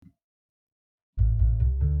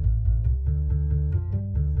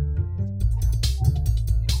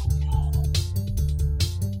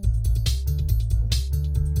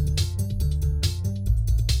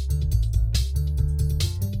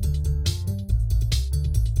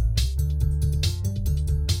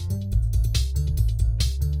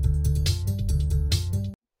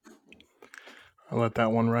I let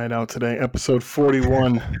that one ride out today. Episode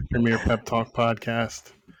 41, Premier Pep Talk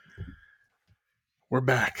Podcast. We're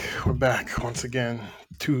back. We're back once again.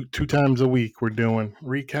 Two times a week we're doing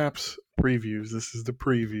recaps, previews. This is the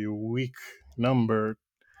preview. Week number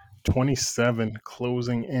 27,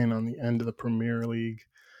 closing in on the end of the Premier League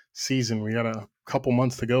season. We got a couple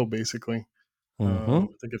months to go, basically. I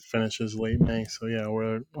think it finishes late May. So, yeah,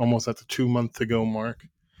 we're almost at the 2 month to go mark.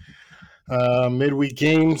 Midweek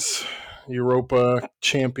games, Europa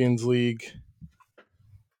Champions League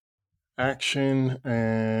action,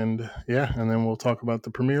 and then we'll talk about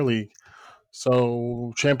the Premier League.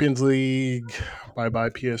 So, Champions League, bye-bye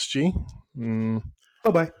PSG.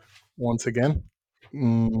 Bye-bye. Once again.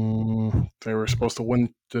 They were supposed to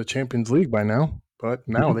win the Champions League by now, but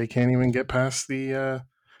now they can't even get past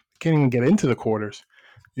can't even get into the quarters.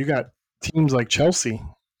 You got teams like Chelsea,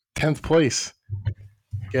 10th place,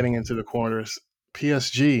 getting into the quarters.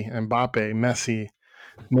 PSG, Mbappe, Messi,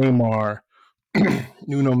 Neymar,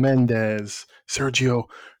 Nuno Mendes, Sergio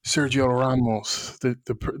Ramos,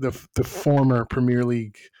 the former Premier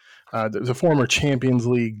League, the former Champions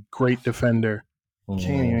League great defender,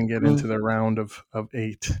 can't even get into the round of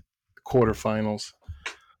 8 quarterfinals.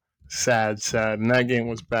 Sad, and that game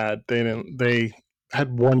was bad. They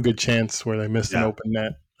had one good chance where they missed an open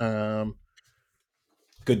net.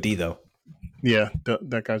 Good D though. Yeah,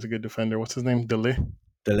 that guy's a good defender. What's his name? Dele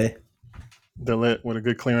with a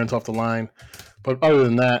good clearance off the line. But other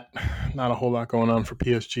than that, not a whole lot going on for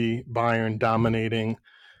PSG. Bayern dominating.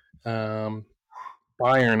 Bayern,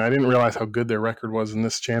 I didn't realize how good their record was in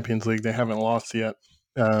this Champions League. They haven't lost yet.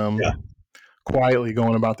 Quietly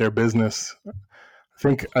going about their business.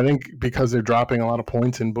 I think because they're dropping a lot of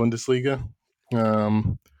points in Bundesliga,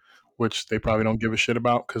 which they probably don't give a shit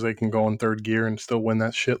about because they can go in third gear and still win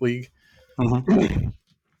that shit league. I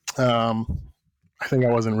think I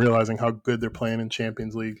wasn't realizing how good they're playing in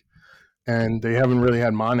Champions League. And they haven't really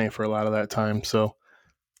had Mane for a lot of that time. So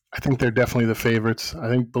I think they're definitely the favorites.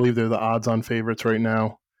 Believe they're the odds-on favorites right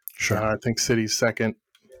now. Sure. I think City's second.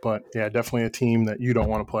 But, yeah, definitely a team that you don't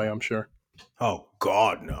want to play, I'm sure. Oh,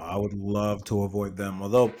 God, no. I would love to avoid them.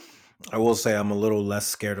 Although I will say I'm a little less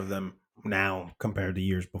scared of them now compared to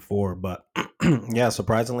years before. But, yeah,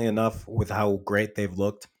 surprisingly enough, with how great they've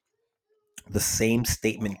looked, the same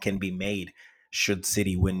statement can be made should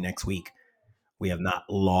City win next week. We have not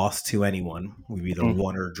lost to anyone. We've either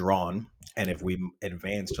won or drawn. And if we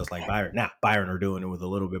advance just like Bayern. Now, Bayern are doing it with a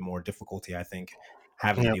little bit more difficulty, I think,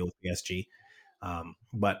 having to deal with PSG.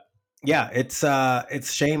 But yeah, it's a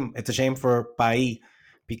shame. It's a shame for Bailly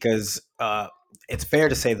because it's fair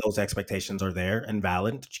to say those expectations are there and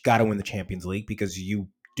valid. You got to win the Champions League because you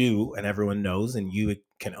do, and everyone knows, and you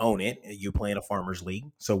can own it. You play in a farmers league,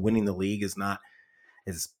 so winning the league is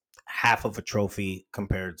half of a trophy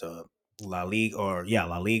compared to La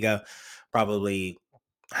Liga, probably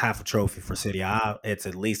half a trophy for Serie A. It's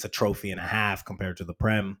at least a trophy and a half compared to the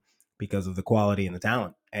Prem because of the quality and the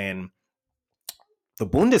talent. And the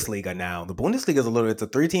Bundesliga is it's a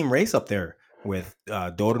 3-team race up there with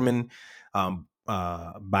Dortmund,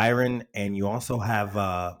 Bayern, and you also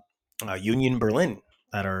have Union Berlin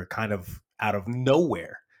that are kind of out of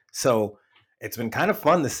nowhere. So it's been kind of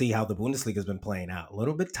fun to see how the Bundesliga has been playing out. A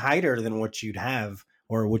little bit tighter than what you'd have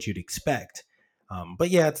or what you'd expect. But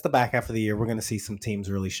yeah, it's the back half of the year. We're going to see some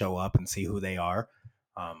teams really show up and see who they are.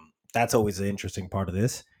 That's always the interesting part of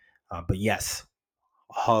this. But yes,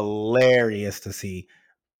 hilarious to see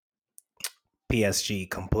PSG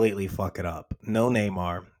completely fuck it up. No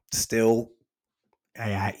Neymar. Still,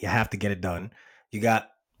 you have to get it done. You got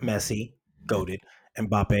Messi, goated,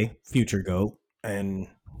 Mbappe, future goat, and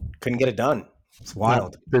couldn't get it done. It's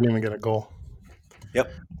wild. No, didn't even get a goal. Yep.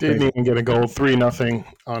 Didn't even get a goal. 3-0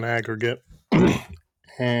 on aggregate.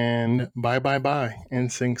 And bye. In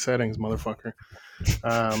sync settings, motherfucker.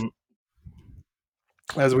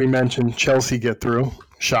 As we mentioned, Chelsea get through,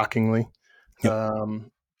 shockingly. Yep.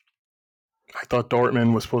 I thought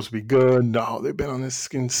Dortmund was supposed to be good. No, they've been on this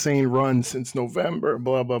insane run since November,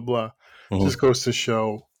 blah, blah, blah. Just goes to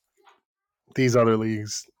show these other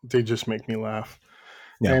leagues, they just make me laugh.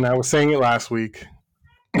 Yeah. And I was saying it last week.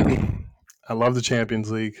 I love the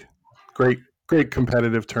Champions League. Great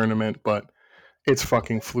competitive tournament, but it's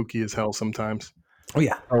fucking fluky as hell sometimes. Oh,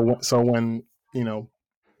 yeah. So when,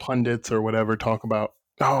 pundits or whatever talk about,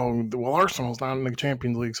 Arsenal's not in the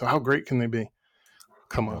Champions League, so how great can they be?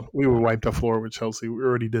 Come on. We were wiped the floor with Chelsea. We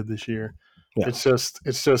already did this year. Yeah.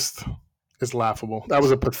 It's laughable. That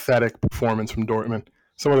was a pathetic performance from Dortmund.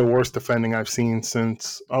 Some of the worst defending I've seen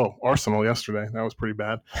since Arsenal yesterday. That was pretty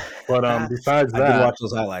bad. But besides that, I did watch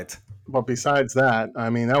those highlights. But besides that,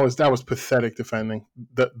 I mean, that was pathetic defending.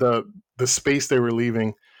 The the space they were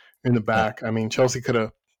leaving in the back. I mean, Chelsea could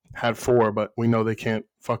have had 4, but we know they can't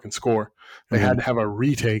fucking score. They had to have a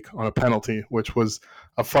retake on a penalty, which was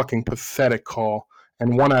a fucking pathetic call,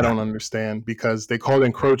 and one I don't understand, because they called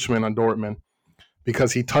encroachment on Dortmund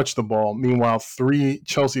because he touched the ball. Meanwhile, 3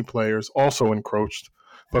 Chelsea players also encroached,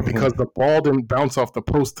 but because the ball didn't bounce off the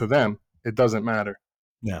post to them, it doesn't matter.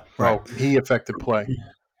 Yeah, right. Oh, he affected play.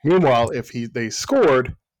 Meanwhile, if they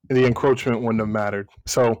scored, the encroachment wouldn't have mattered.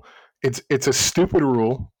 So it's a stupid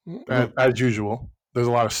rule, as usual. There's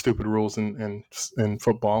a lot of stupid rules in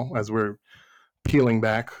football, as we're peeling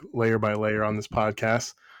back layer by layer on this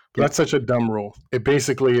podcast. But that's such a dumb rule. It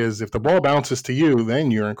basically is, if the ball bounces to you,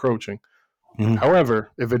 then you're encroaching.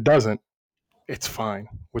 However, if it doesn't, it's fine,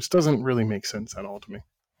 which doesn't really make sense at all to me.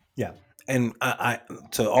 Yeah, and I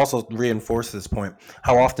to also reinforce this point,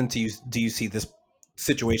 how often do you see this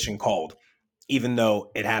situation called, even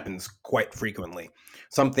though it happens quite frequently?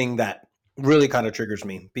 Something that really kind of triggers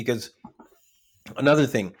me, because another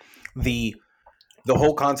thing, the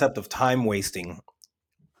whole concept of time wasting,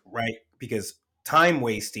 right? Because time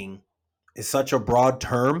wasting is such a broad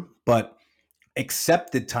term, but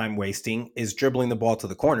accepted time wasting is dribbling the ball to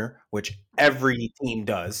the corner, which every team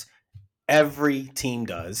does. Every team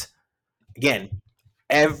does. Again,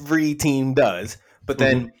 every team does. But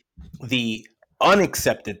then the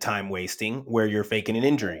unaccepted time wasting, where you're faking an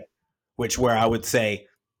injury, where I would say,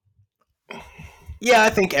 yeah, I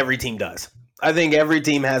think every team does. I think every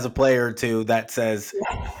team has a player or two that says,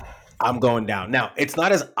 I'm going down. Now, it's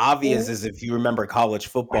not as obvious as if you remember college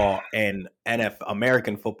football and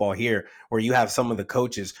American football here, where you have some of the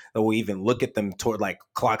coaches that will even look at them toward like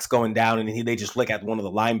clocks going down, and they just look at one of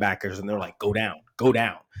the linebackers and they're like, go down, go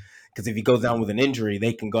down. Because if he goes down with an injury,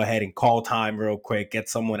 they can go ahead and call time real quick, get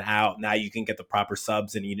someone out. Now you can get the proper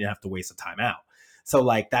subs and you didn't have to waste a timeout. So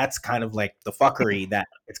like, that's kind of like the fuckery that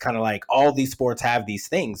it's kind of like all these sports have these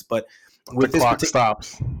things, but with the this clock particular,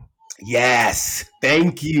 stops. yes,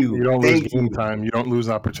 thank you. You don't lose Thank game you. time. You don't lose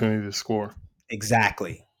opportunity to score.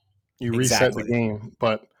 Exactly. You reset the Exactly. game,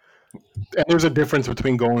 but and there's a difference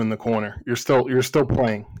between going in the corner. You're still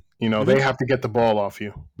playing. You know, they have to get the ball off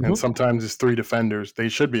you, and sometimes it's 3 defenders. They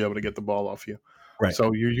should be able to get the ball off you. Right.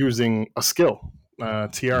 So you're using a skill.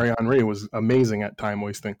 Thierry Henry was amazing at time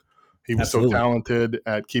wasting. He was so Absolutely. talented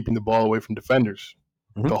at keeping the ball away from defenders.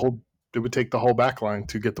 Mhm. It would take the whole back line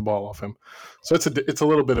to get the ball off him. So it's a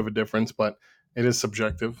little bit of a difference, but it is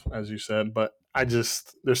subjective, as you said. But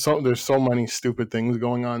there's so many stupid things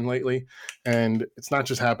going on lately, and it's not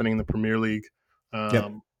just happening in the Premier League.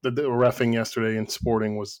 Yep. The reffing yesterday in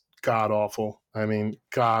Sporting was god awful. I mean,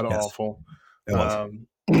 god Yes. awful. It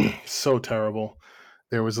was. So terrible.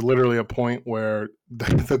 There was literally a point where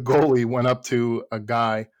the goalie went up to a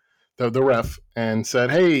guy, the ref, and said,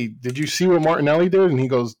 "Hey, did you see what Martinelli did?" And he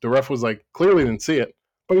goes, the ref was like, "Clearly didn't see it,"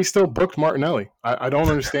 but he still booked Martinelli. I don't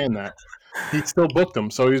understand that. He still booked him.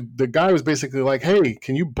 So the guy was basically like, "Hey,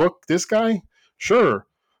 can you book this guy?" Sure.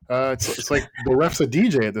 It's like the ref's a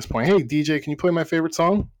DJ at this point. "Hey, DJ, can you play my favorite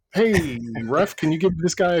song?" "Hey, ref, can you give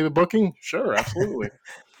this guy a booking?" "Sure, absolutely."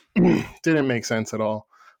 Didn't make sense at all.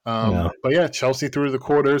 No. But yeah, Chelsea through the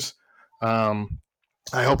quarters.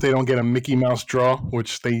 I hope they don't get a Mickey Mouse draw,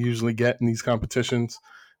 which they usually get in these competitions.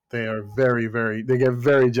 They are they get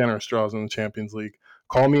very generous draws in the Champions League.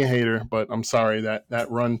 Call me a hater, but I'm sorry that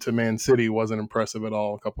run to Man City wasn't impressive at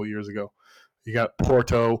all a couple of years ago. You got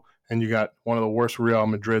Porto, and you got one of the worst Real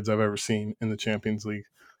Madrids I've ever seen in the Champions League.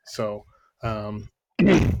 So,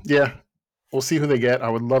 yeah, we'll see who they get. I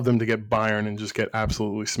would love them to get Bayern and just get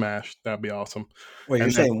absolutely smashed. That'd be awesome. Wait, you're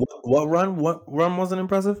And then saying what run? What run wasn't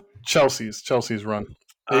impressive? Chelsea's run.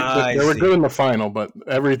 I They were good see. in the final, but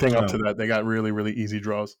everything up to Oh. that, they got really, really easy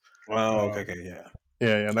draws. Oh, okay, Um, okay, yeah.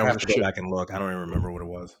 yeah, that I was have a to go shit. back and look. I don't even remember what it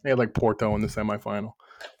was. They had like Porto in the semifinal,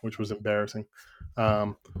 which was embarrassing.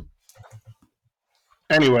 Um,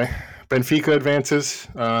 anyway, Benfica advances.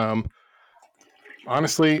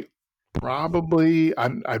 Honestly, probably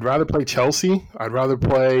I'd rather play Chelsea. I'd rather Yeah,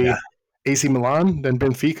 play AC Milan than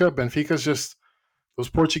Benfica. Benfica's just those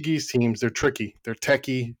Portuguese teams. They're tricky. They're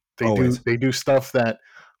techie. always. They do stuff that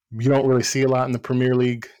you don't really see a lot in the Premier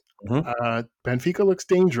League. Hmm. Benfica looks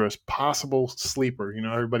dangerous. Possible sleeper. You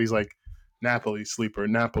know, everybody's like Napoli sleeper.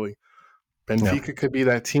 Napoli. Yeah. Benfica could be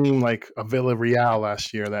that team like a Villarreal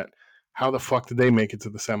last year. That how the fuck did they make it to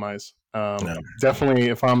the semis? Yeah. Definitely,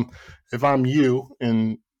 if I'm you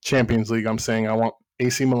in Champions League, I'm saying I want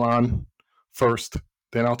AC Milan first.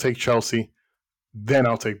 Then I'll take Chelsea. Then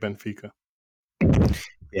I'll take Benfica.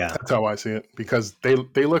 Yeah. That's how I see it because they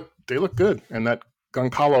look good, and that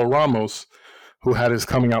Goncalo Ramos, who had his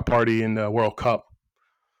coming out party in the World Cup,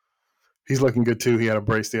 he's looking good too. He had a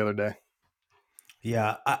brace the other day.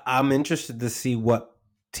 Yeah, I'm interested to see what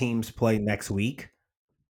teams play next week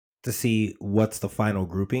to see what's the final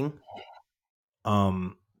grouping.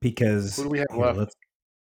 Who Because do we have here, left? let's.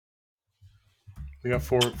 We got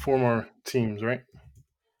four more teams, right?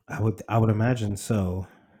 I would imagine so.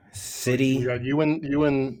 So we City, got you and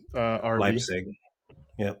RB, Leipzig.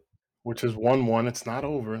 Yep. which is 1-1. It's not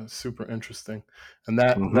over. It's super interesting, and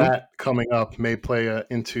that Hmm. coming up may play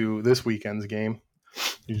into this weekend's game.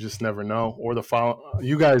 You just never know. Or the follow.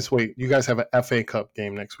 You guys wait. You guys have an FA Cup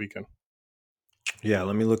game next weekend. Yeah,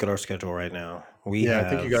 let me look at our schedule right now. We Yeah, I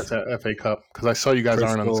think you have guys have FA Cup because I saw you guys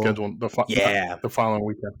aren't on the Crystal. schedule not Yeah, the following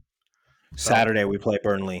weekend. So Saturday we play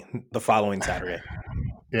Burnley. The following Saturday.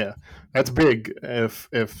 yeah, that's big. If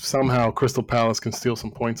somehow Crystal Palace can steal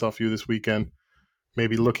some points off you this weekend,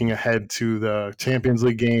 maybe looking ahead to the Champions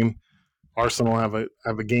League game, Arsenal have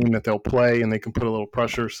a game that they'll play and they can put a little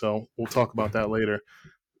pressure. So we'll talk about that later.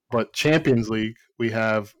 But Champions League, we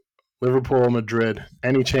have Liverpool, Madrid.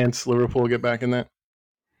 Any chance Liverpool will get back in that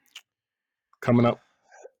coming up?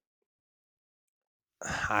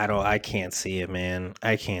 I can't see it, man.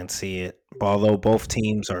 I can't see it. Although both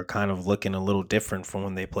teams are kind of looking a little different from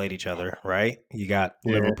when they played each other, right? You got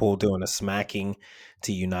Yeah, Liverpool doing a smacking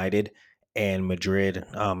to United and Madrid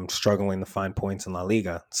struggling to find points in La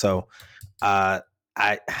Liga. So uh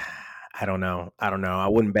I I don't know. I don't know. I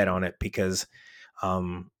wouldn't bet on it because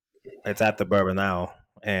um it's at the Bourbon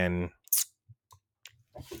and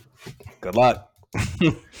good luck.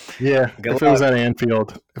 yeah. Good If it was luck. at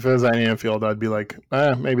Anfield, I'd be like,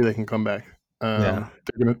 maybe they can come back. Yeah.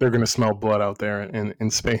 They're gonna smell blood out there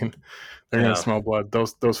in Spain. They're gonna Yeah. smell blood.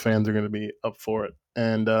 Those fans are gonna be up for it.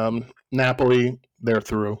 And Napoli, they're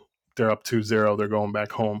through. They're up 2-0. They're going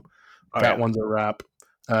back home. Oh That yeah. one's a wrap.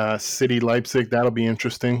 City Leipzig, that'll be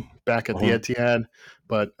interesting. Back at the Mhm. Etihad,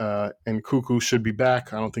 but and Cuckoo should be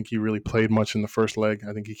back. I don't think he really played much in the first leg.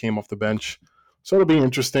 I think he came off the bench, so it'll be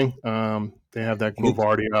interesting. They have that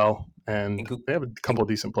Guvardiol, and they have a couple of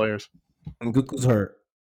decent players. Nguku's hurt.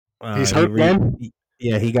 He's hurt again.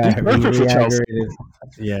 Yeah, He's he perfect for Chelsea. re-aggravated.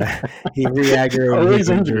 Yeah, he re-aggravated his Always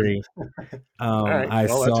injured. injury. All right, I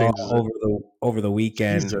well that saw changes it. over the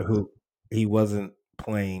weekend Jesus. who he wasn't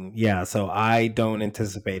playing. Yeah, so I don't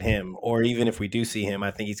anticipate him, or even if we do see him,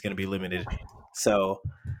 I think he's going to be limited. So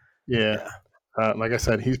Yeah, yeah, like I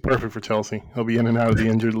said, he's perfect for Chelsea. He'll be in and out of the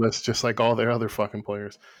injured list just like all their other fucking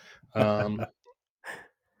players. Um,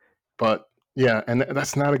 but yeah, and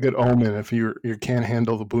that's not a good omen if you can't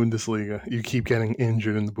handle the Bundesliga. You keep getting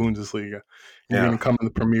injured in the Bundesliga, and you're going yeah. to come in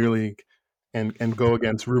the Premier League and go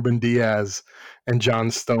against Ruben Diaz and John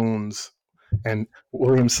Stones and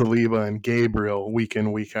William Saliba and Gabriel week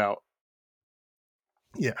in week out.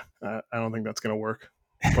 Yeah, I don't think that's going to work.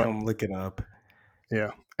 But I'm looking up.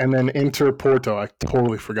 yeah, and then Inter Porto, I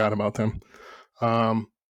totally forgot about them. Um,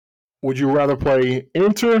 would you rather play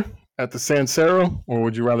Inter at the San Siro or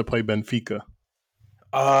would you rather play Benfica?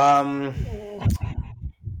 Um,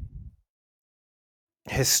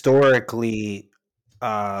 Historically,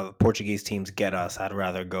 Portuguese teams get us. I'd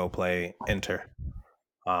rather go play Inter.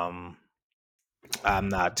 Um, I'm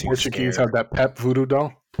not too Portuguese scared. have that Pep voodoo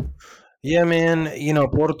doll. Yeah, man.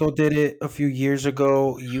 Porto did it a few years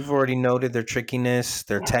ago. You've already noted their trickiness.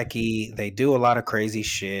 They're techie. They do a lot of crazy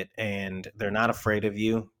shit, and they're not afraid of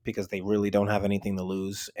you because they really don't have anything to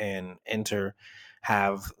lose. And Inter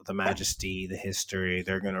have the majesty, the history.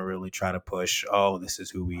 They're gonna really try to push. Oh, this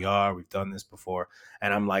is who we are. We've done this before,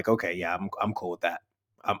 and I'm like, okay, yeah, I'm cool with that.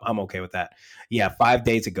 I'm okay with that. Yeah, 5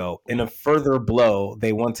 days ago, in a further blow,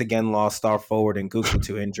 they once again lost star forward Nkuku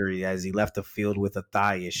to injury as he left the field with a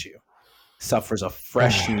thigh issue, suffers a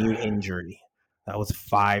fresh new injury. That was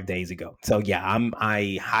 5 days ago. So yeah,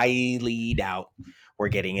 I highly doubt we're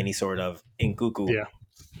getting any sort of Nkuku. Yeah,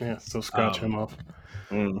 yeah. So scratch him Um, off.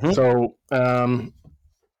 mhm. So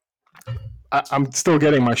I'm still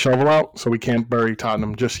getting my shovel out, so we can't bury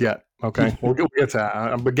Tottenham just yet. Okay, we'll get to that.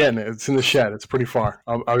 I'm getting it. It's in the shed. It's pretty far.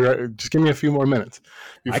 Just give me a few more minutes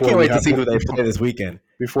I before can't we wait to have see who they play this weekend.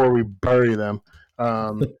 before we bury them.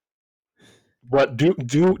 But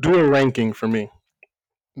do a ranking for me.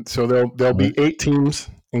 So there'll be 8 teams,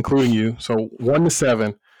 including you. So 1 to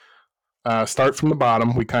 7. Start from the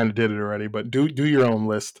bottom. We kind of did it already, but do your own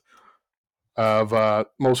list of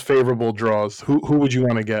most favorable draws. Who would you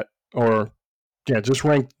want to get? Or yeah, just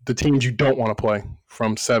rank the teams you don't want to play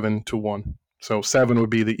from 7 to 1. So 7 would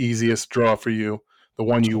be the easiest draw for you, the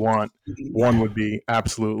one you want. 1 would be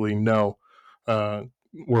absolutely no. Uh,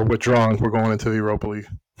 we're withdrawing. We're going into the Europa League.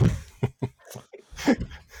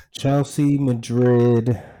 Chelsea,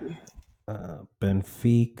 Madrid,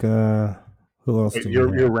 Benfica. Who else Wait, do we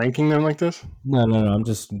you're have? ranking them like this? No, no, no. I'm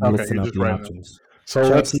just Okay, listing you're out just the writing them. options. So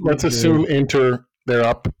Chelsea, let's assume Madrid. Inter they're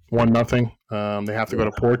up 1-0. They have to go Yeah.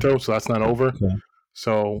 to Porto, so that's not over. Okay.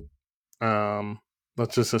 So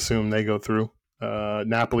let's just assume they go through.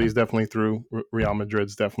 Napoli's definitely through. Real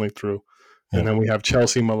Madrid's definitely through, and Yeah. then we have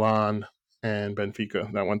Chelsea, Milan, and Benfica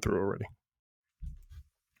that went through already.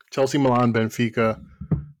 Chelsea, Milan, Benfica.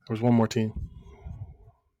 There was one more team.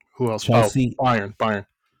 Who else? Oh, Chelsea. Bayern. Bayern.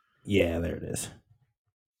 Yeah, there it is.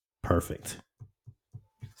 Perfect.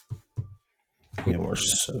 Yeah, we're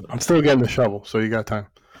so. I'm still getting the shovel, so you got time.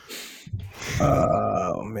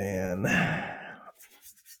 Oh man.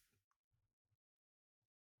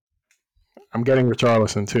 I'm getting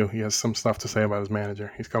Richarlison too. He has some stuff to say about his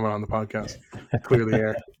manager. He's coming on the podcast. Clear the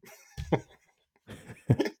air.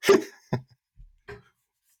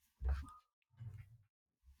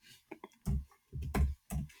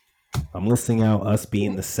 I'm listing out us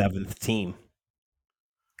being the 7th team.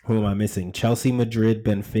 Who am I missing? Chelsea, Madrid,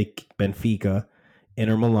 Benfica,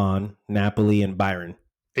 Inter Milan, Napoli, and Bayern.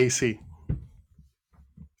 AC.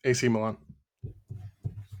 AC Milan.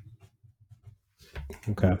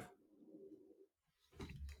 Okay.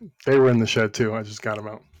 They were in the shed too. I just got them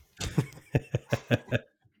out.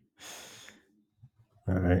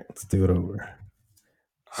 All right, let's do it over. All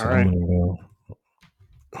So I'm right. gonna go.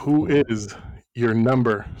 Who is your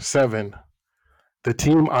number 7? The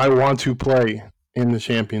team I want to play in the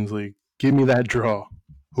Champions League. Give me that draw.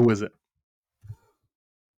 Who is it?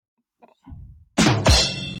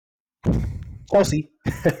 Chelsea.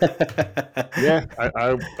 Yeah,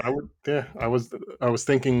 I would. Yeah, I was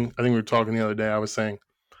thinking. I think we were talking the other day. I was saying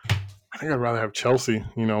I think I'd rather have Chelsea.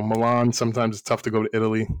 Milan. Sometimes it's tough to go to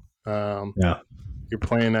Italy. Um, Yeah. you're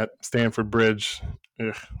playing at Stamford Bridge.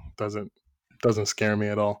 Ugh, doesn't scare me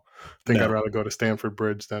at all. I think I'd No. rather go to Stamford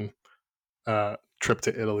Bridge than trip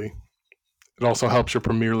to Italy. It also helps your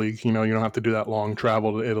Premier League. You don't have to do that long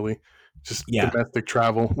travel to Italy. Just Yeah. domestic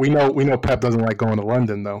travel. We know Pep doesn't like going to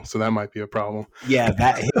London though, so that might be a problem. Yeah,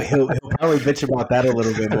 that he'll probably bitch about that a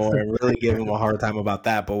little bit more and really give him a hard time about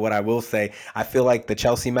that. But what I will say, I feel like the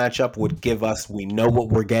Chelsea matchup would give us. We know what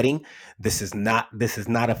we're getting. This is not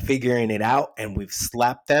a figuring it out, and we've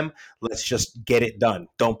slapped them. Let's just get it done.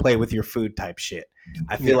 Don't play with your food type shit.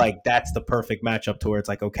 I feel Yeah. like that's the perfect matchup to where it's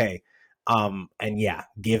like, okay, and yeah,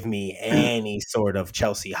 give me any sort of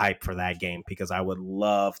Chelsea hype for that game because I would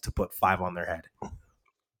love to put 5 on their head.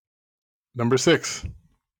 Number 6.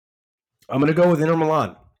 I'm gonna go with Inter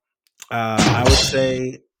Milan. I would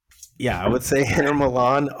say, yeah, I would say Inter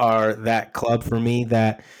Milan are that club for me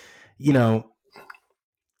that, you know,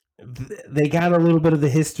 they got a little bit of the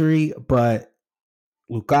history, but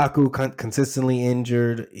Lukaku consistently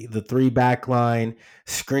injured, the 3-back line,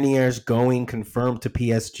 Skriniar's going confirmed to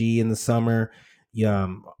PSG in the summer.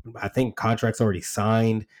 Yeah, I think contracts already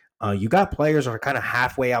signed. You got players that are kind of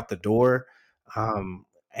halfway out the door.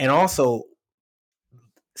 And also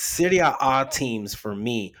Serie A teams for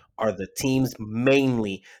me are the teams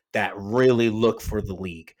mainly that really look for the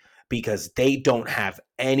league because they don't have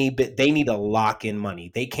any bit. They need to lock in money.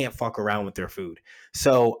 They can't fuck around with their food.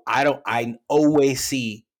 So I always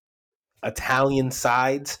see Italian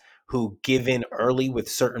sides who give in early with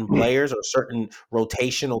certain players or certain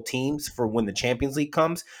rotational teams for when the Champions League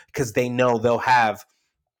comes because they know they'll have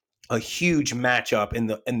a huge matchup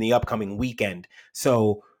in the upcoming weekend.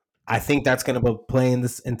 So I think that's going to play in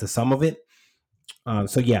this into some of it.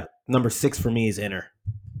 So yeah, number 6 for me is Inter.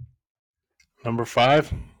 Number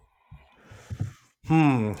 5.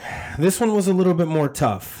 This one was a little bit more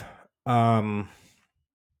tough. I'm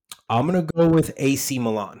gonna go with AC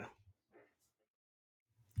Milan.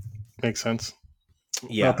 Makes sense.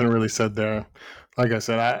 Yeah. Nothing really said there. Like I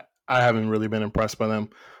said, I haven't really been impressed by them.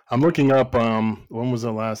 I'm looking up when was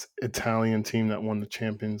the last Italian team that won the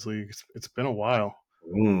Champions League? It's been a while.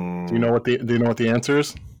 Do you know what the answer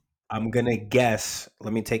is? I'm gonna guess.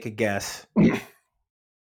 Let me take a guess.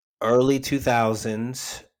 Early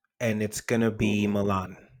 2000s, and it's gonna be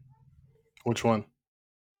Milan. Which one?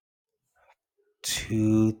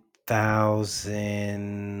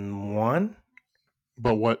 2001.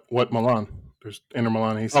 But what Milan? There's Inter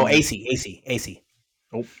Milan, AC Oh, Milan. AC.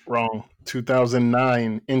 Nope, wrong.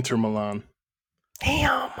 2009 Inter Milan.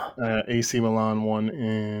 Damn. AC Milan won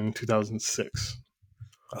in 2006.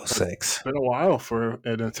 Oh, But 6. it's been a while for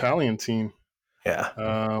an Italian team.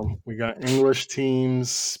 Yeah. We got English teams,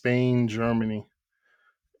 Spain, Germany.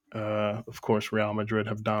 Of course, Real Madrid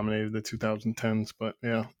have dominated the 2010s, but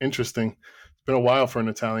yeah, interesting. It's been a while for an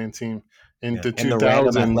Italian team. In Yeah. the And the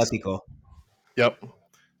random 2000s, Atletico. yep,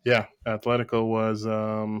 yeah, Atletico was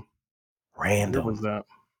what year was Random. that?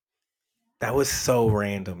 That was so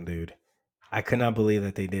random, dude. I could not believe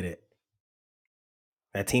that they did it.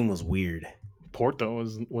 That team was weird. Porto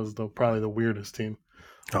was probably the weirdest team.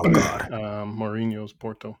 Oh God. Mourinho's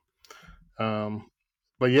Porto. Um,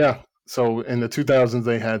 but yeah, so in the 2000s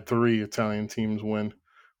they had three Italian teams win.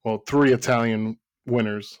 Well, three Italian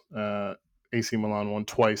winners. AC Milan won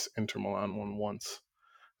twice. Inter Milan won once.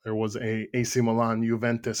 There was a AC Milan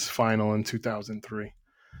Juventus final in 2003.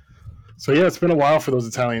 So yeah, it's been a while for those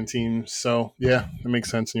Italian teams. So yeah, it makes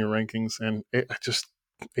sense in your rankings. And it just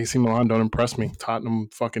AC Milan don't impress me. Tottenham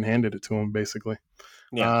fucking handed it to them basically.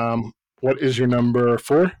 Yeah. What is your number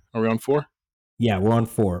 4? Are we on 4? Yeah, we're on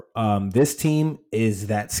 4. This team is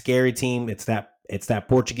that scary team. It's that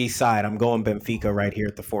Portuguese side. I'm going Benfica right here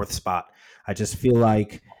at the 4th spot. I just feel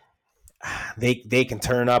like they can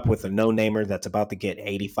turn up with a no-namer that's about to get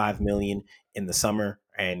 85 million in the summer,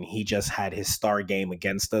 and he just had his star game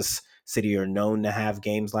against us. City are known to have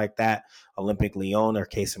games like that. Olympic Lyon are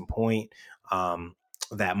case in point.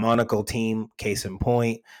 That Monaco team, case in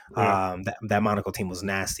point. Yeah, That Monaco team was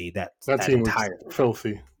nasty. That that that team was entire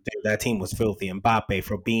filthy. that team was filthy. Mbappe,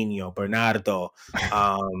 Fabinho, Bernardo,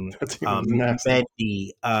 That team was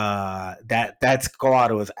nasty. Mendy. That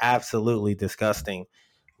squad was absolutely disgusting.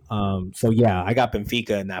 So yeah, I got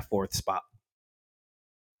Benfica in that 4th spot.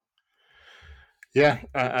 Yeah,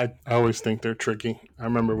 I always think they're tricky. I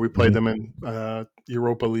remember we played Mhm. them in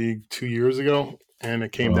Europa League 2 years ago, and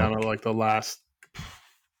it came Oh, down to like the last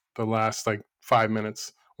like 5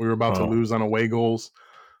 minutes. We were about to oh, lose on away goals.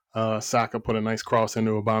 Saka put a nice cross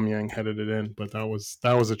into Aubameyang, headed it in, but that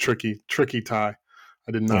was a tricky tie.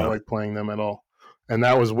 I did not yeah. like playing them at all, and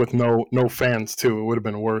that was with no fans too. It would have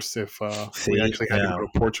been worse if we See, actually had to yeah, go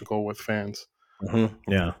to Portugal with fans.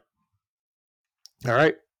 yeah, All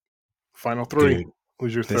right, final three. dude,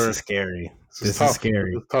 Who's your this is third? scary. This is This is tough. This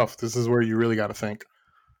scary. is tough. This is where you really got to think.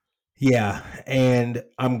 Yeah, and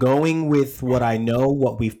I'm going with what I know,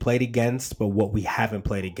 what we've played against, but what we haven't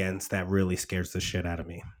played against that really scares the shit out of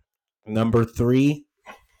me. Number 3,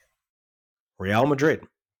 Real Madrid.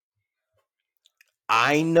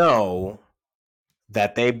 I know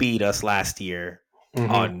that they beat us last year Mm-hmm.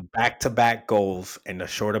 on back-to-back goals in a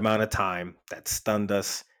short amount of time that stunned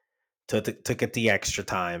us, took it the extra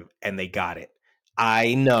time, and they got it.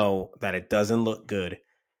 I know that it doesn't look good,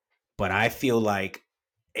 but I feel like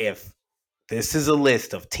if this is a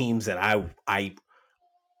list of teams that I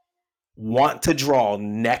want to draw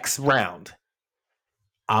next round,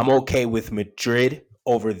 I'm okay with Madrid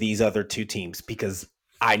over these other two teams because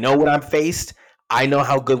I know what I'm faced. I know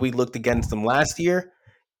how good we looked against them last year.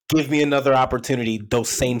 Give me another opportunity. Those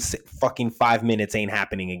same fucking 5 minutes ain't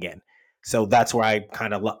happening again. So that's where I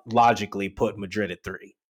kind of logically put Madrid at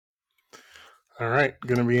 3. All right,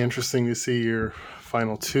 going to be interesting to see your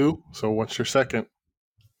final two. So, what's your second?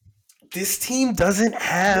 This team doesn't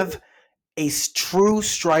have a true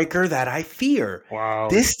striker that I fear. Wow,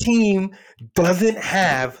 This team doesn't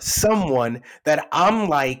have someone that I'm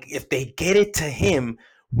like, if they get it to him,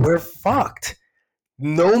 we're fucked.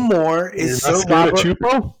 No more you're is not Sir scared of Robert.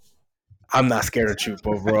 Chupo? I'm not scared of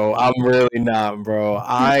Chupo, bro. I'm really not, bro.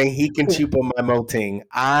 He can Chupo my moting.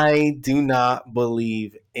 I do not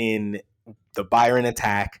believe in the Byron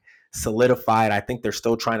attack solidified. I think they're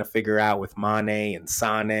still trying to figure out with Mane and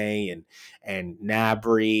Sane and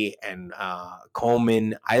Nabry and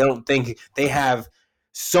Coleman. I don't think they have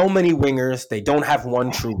so many wingers. They don't have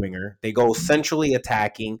one true winger. They go centrally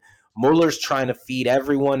attacking. Muller's trying to feed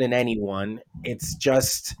everyone and anyone. It's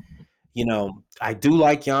just, I do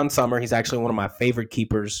like Jan Sommer. He's actually one of my favorite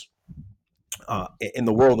keepers in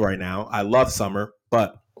the world right now. I love Sommer,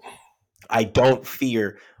 but I don't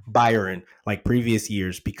fear Byron like previous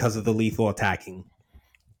years because of the lethal attacking.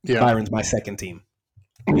 Yeah. Byron's my second team.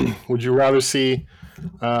 Would you rather see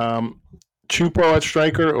um, Chupo at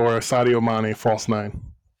striker or Sadio Mane false nine?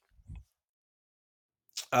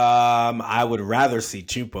 I would rather see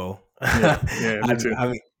Chupo. Yeah, yeah, me too. I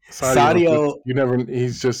mean, Sadio,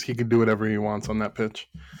 Sadio, he can do whatever he wants on that pitch.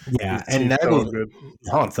 yeah, and He's so Nagel good.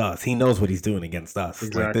 haunts us. He knows what he's doing against us. Like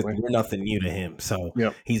Exactly. we're nothing new to him. So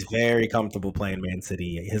Yep. he's very comfortable playing Man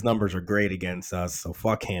City. His numbers are great against us. So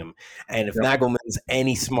fuck him. And if Yep. Nagelman's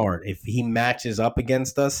any smart, if he matches up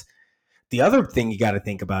against us, the other thing you got to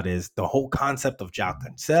think about is the whole concept of João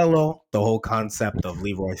Cancelo, the whole concept of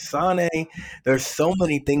Leroy Sané. There's so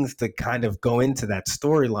many things to kind of go into that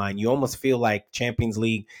storyline. You almost feel like Champions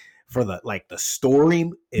League for the story.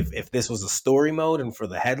 If this was a story mode and for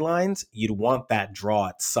the headlines, you'd want that draw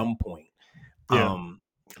at some point. Yeah.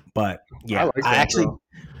 But I yeah, like I that actually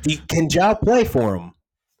draw. can João play for him?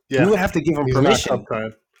 We Yeah. would have to give him He's not cup permission.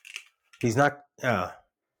 tied. He's not.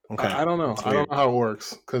 Okay, I don't know. it's I weird. don't know how it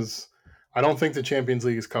works because I don't think the Champions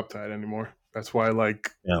League is cup tied anymore. That's why,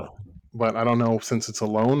 Yeah. but I don't know since it's a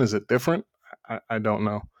loan, is it different? I don't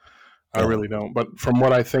know. I Yeah. really don't. But from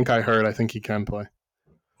what I think I heard, I think he can play.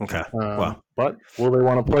 Okay. Well, But will they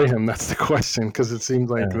want to play him? That's the question because it seems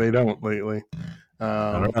like yeah, they don't lately.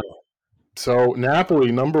 I don't Um, know. so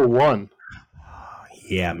Napoli, number one,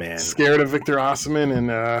 Yeah, man. scared of Victor Osimhen and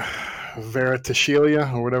Vera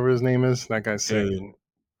or whatever his name is. That guy's sick. Dude,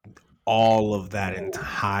 all of that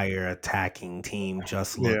entire attacking team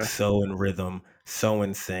just Yeah, looks so in rhythm, so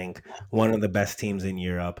in sync. One of the best teams in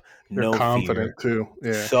Europe. they're No fear. confident too.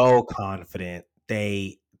 Yeah, So confident.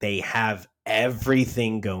 They have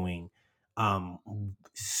everything going.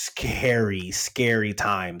 Scary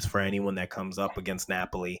times for anyone that comes up against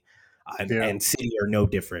Napoli. yeah, And City are no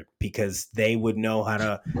different because they would know how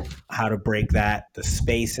to break that. The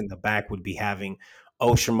space in the back would be having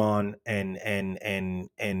Osherman and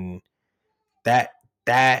that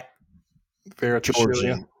Vera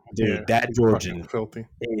Georgian Yeah, dude. That he's fucking Georgian filthy.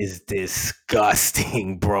 is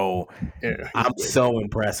disgusting, bro. Yeah, he's I'm big. so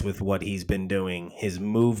impressed with what he's been doing. His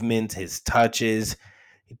movement, his touches,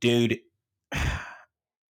 dude.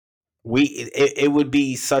 It would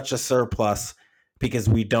be such a surplus because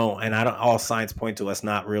we don't, and I don't. All signs point to us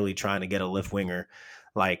not really trying to get a lift winger,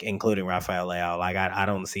 like including Rafael Leao. Like I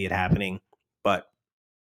don't see it happening, but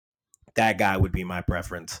that guy would be my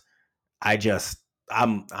preference. I just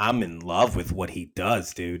I'm in love with what he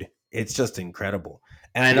does, dude. It's just incredible.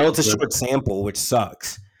 And I He know is it's a good. short sample, which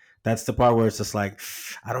sucks. That's the part where it's just like,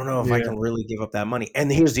 I don't know if I Yeah. can really give up that money.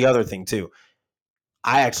 And here's the other thing too.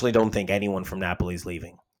 I actually don't think anyone from Napoli's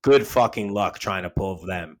leaving. Good fucking luck trying to pull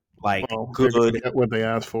them. Like Well, they're gonna good, get what they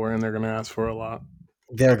ask for, and they're gonna ask for a lot.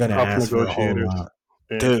 they're gonna Tough ask for a whole negotiators. lot.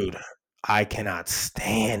 Yeah. Dude, I cannot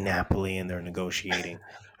stand Napoli and they're negotiating.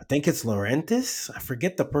 I think it's Laurentis. I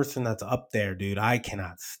forget the person that's up there, dude. I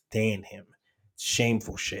cannot stand him.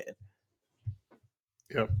 Shameful shit.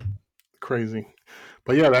 Yep. Crazy.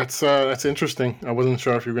 But yeah, that's interesting. I wasn't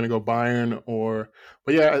sure if you were going to go Bayern or,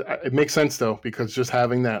 but yeah, it makes sense though because just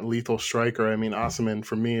having that lethal striker. I mean, Osimhen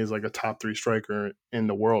for me is like a top three striker in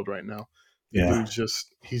the world right now. The Yeah. dude's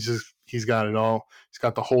he's got it all. He's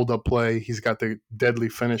got the hold up play. He's got the deadly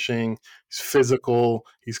finishing. He's physical.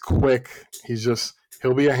 He's quick.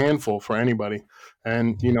 He'll be a handful for anybody.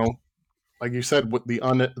 And like you said, with the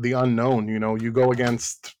unknown, you go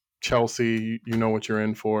against Chelsea, you know what you're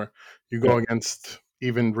in for. You go Yep. against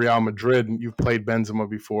even Real Madrid, you've played Benzema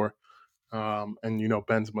before, and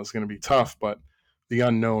Benzema's going to be tough, but the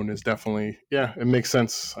unknown is definitely, yeah, it makes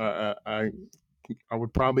sense. I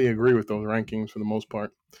would probably agree with those rankings for the most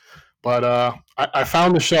part. But I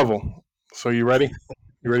found the shovel. So you ready?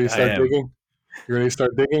 You ready to I start am. digging? You ready to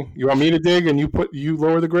start digging? You want me to dig and you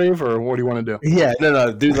lower the grave, or what do you want to do? Yeah,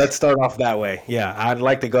 no, dude. Let's start off that way. Yeah, I'd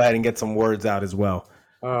like to go ahead and get some words out as well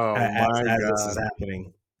Oh my as this is god.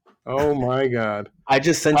 happening. Oh my god. I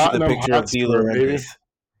just sent you the Tottenham picture of De Hotspur, baby. Laurentiis.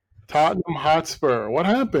 Tottenham Hotspur. What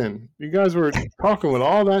happened? You guys were talking with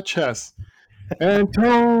all that chess.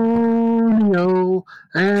 Antonio,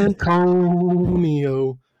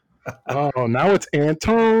 Antonio. Oh, now it's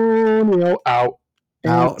Antonio out.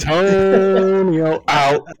 Out. Antonio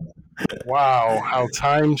out. Wow, how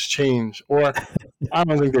times change. Or I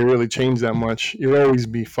don't think they really changed that much. You'll always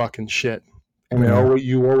be fucking shit, and Yeah.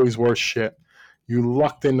 you always were shit. You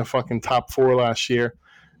lucked in the fucking top four last year,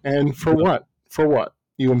 and for what? For what?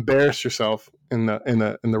 You embarrassed yourself in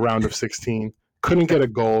the round of 16. Couldn't get a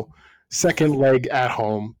goal. Second leg at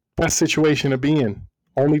home. Best situation to be in.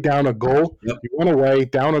 Only down a goal. Yep. You went away,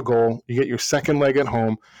 down a goal. You get your second leg at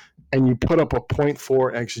home, and you put up a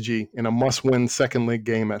 .4 xG in a must-win second leg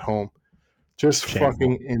game at home. Just Shameful.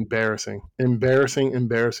 fucking embarrassing. Embarrassing,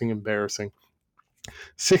 embarrassing, embarrassing.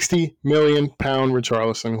 60 million pound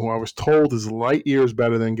Richarlison, who I was told is light years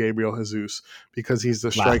better than Gabriel Jesus because he's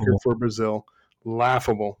the striker Laughable. for Brazil.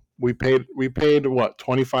 Laughable. We paid what,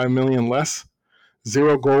 25 million less?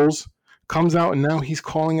 Zero goals. Comes out and now he's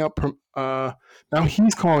calling out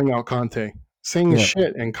Conte, saying Yeah.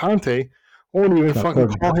 shit, and Conte won't even fucking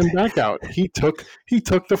D'accordo. call him back out. He took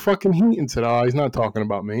the fucking heat and said, "Oh, he's not talking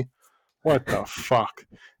about me." What the fuck?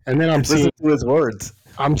 And then Listen to his words.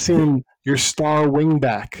 I'm seeing your star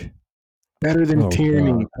wingback better than Oh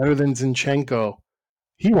Tierney, God. better than Zinchenko.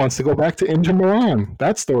 He wants to go back to Inter Milan.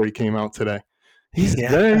 That story came out today. He's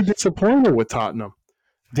Yeah. very disappointed with Tottenham.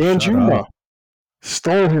 Dan Shut Juma up.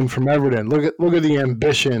 stole him from Everton. Look at the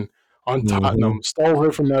ambition on Mm-hmm. Tottenham. Stole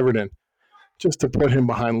her from Everton just to put him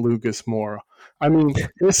behind Lucas Moura. I mean,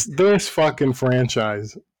 this fucking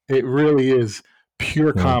franchise, it really is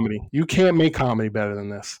pure Yeah. comedy. You can't make comedy better than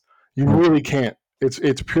this. You Nope. really can't.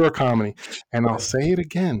 It's pure comedy. And I'll say it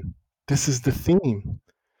again. This is the theme.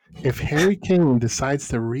 If Harry Kane decides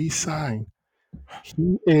to re-sign,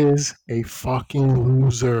 He is a fucking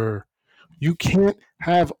loser. You can't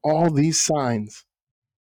have all these signs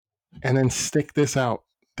and then stick this out.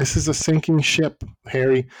 This is a sinking ship,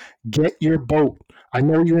 Harry. Get your boat. I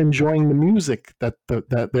know you're enjoying the music that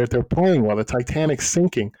they're playing while the Titanic's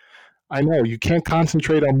sinking. I know you can't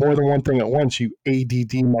concentrate on more than one thing at once, you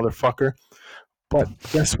ADD motherfucker. But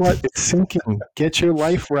guess what? It's sinking. Get your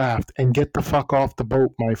life raft and get the fuck off the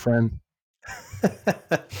boat, my friend.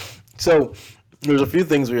 So there's a few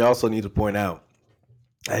things we also need to point out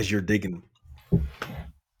as you're digging.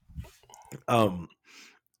 Um,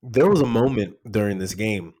 there was a moment during this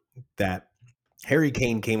game that Harry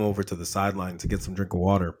Kane came over to the sideline to get some drink of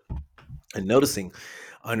water, and noticing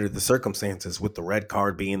under the circumstances with the red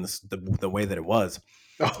card being the way that it was,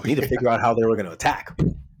 Oh, you need to yeah. figure out how they were going to attack.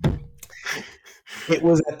 It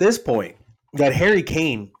was at this point that Harry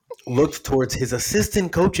Kane looked towards his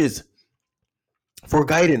assistant coaches for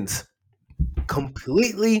guidance,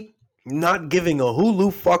 completely not giving a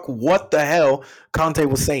hulu fuck what the hell Conte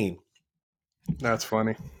was saying. That's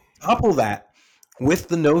funny. Couple that with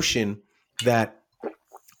the notion that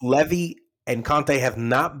Levy and Conte have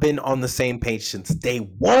not been on the same page since day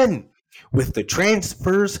one with the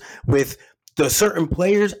transfers, with the certain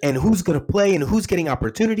players and who's going to play and who's getting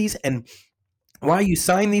opportunities and why you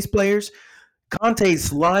sign these players.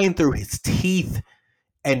 Conte's lying through his teeth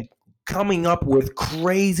and coming up with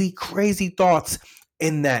crazy, crazy thoughts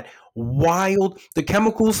in that the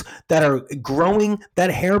chemicals that are growing that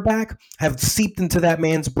hair back have seeped into that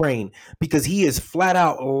man's brain because he is flat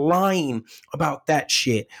out lying about that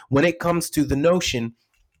shit when it comes to the notion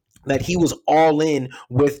that he was all in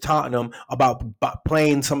with Tottenham about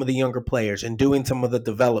playing some of the younger players and doing some of the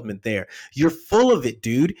development there. You're full of it,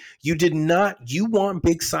 dude. You did not. You want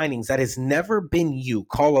big signings. That has never been you.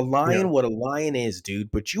 Call a lion Yeah. what a lion is,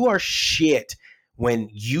 dude. But you are shit when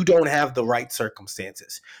you don't have the right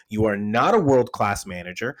circumstances. You are not a world-class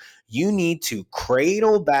manager. You need to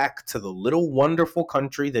cradle back to the little wonderful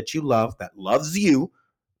country that you love, that loves you,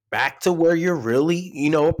 back to where you're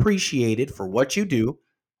really, appreciated for what you do.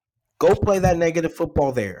 Go play that negative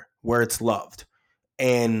football there where it's loved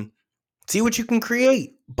and see what you can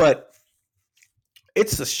create. But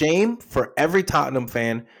it's a shame for every Tottenham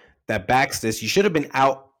fan that backs this. You should have been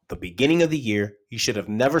out the beginning of the year. You should have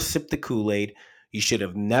never sipped the Kool-Aid. You should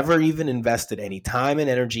have never even invested any time and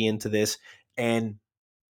energy into this. And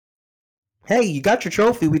hey, you got your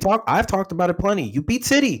trophy. I've talked about it plenty. You beat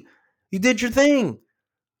City. You did your thing.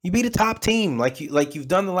 You beat a top team like you've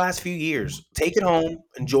done the last few years. Take it home,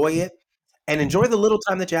 enjoy it, and enjoy the little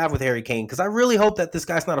time that you have with Harry Kane. Because I really hope that this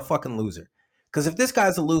guy's not a fucking loser. Because if this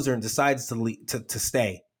guy's a loser and decides to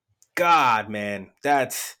stay, God, man,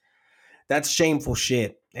 that's shameful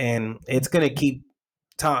shit, and it's gonna keep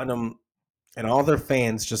Tottenham and all their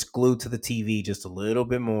fans just glued to the TV just a little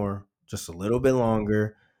bit more, just a little bit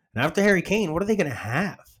longer. And after Harry Kane, what are they gonna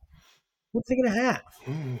have? What's they gonna have?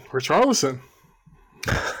 Richarlison.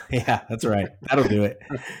 Yeah, that's right. That'll do it.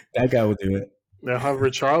 That guy will do it. They'll have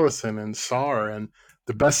Richarlison and Sarr and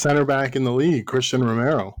the best center back in the league, Christian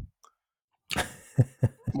Romero.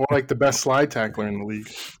 More like the best slide tackler in the league.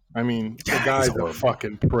 I mean, the Yeah, he's guy's a horrible.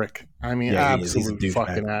 fucking prick. I mean, Yeah, he is. He's a absolute douchebag.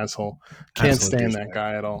 fucking asshole. Can't Absolute stand that douchebag.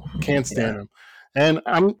 guy at all. Can't stand Yeah. him.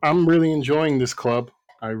 And I'm really enjoying this club.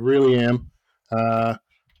 I really am. Uh,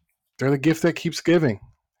 they're the gift that keeps giving.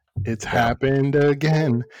 It's Yeah. happened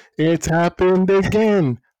again. It's happened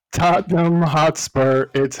again. Tottenham Hotspur.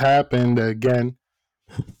 It's happened again.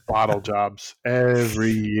 Bottle jobs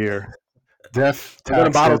every year. Death We're gonna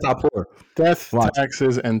bottle taxes, top four. death Watch.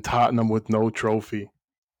 taxes, and Tottenham with no trophy.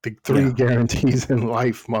 The three Yeah. guarantees in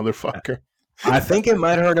life, motherfucker. I think it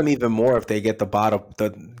might hurt them even more if they get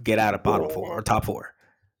out of bottom four or top four.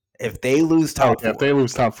 If they lose Oh top yeah, if they four,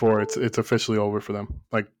 lose top four, it's officially over for them.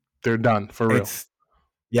 Like they're done for real. it's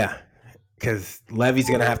because Levy's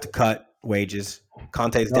gonna have to cut wages.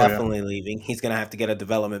 Conte's Oh yeah, definitely leaving. He's gonna have to get a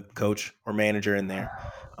development coach or manager in there.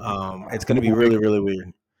 It's gonna be new wig. really, really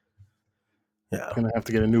weird. Yeah. Gonna have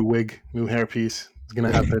to get a new wig, new hairpiece. He's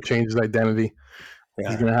gonna have to change his identity. He's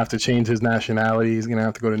Yeah. gonna have to change his nationality. He's gonna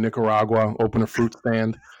have to go to Nicaragua, open a fruit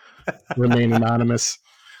stand, remain anonymous.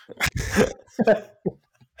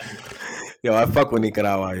 Yo, I fuck with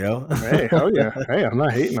Nicaragua, yo. Hey, hell yeah. Hey, I'm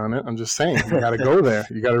not hating on it. I'm just saying you got to go there.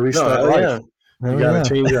 You got to No, restart hell life. yeah. You Hell got to yeah.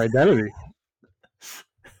 change your identity.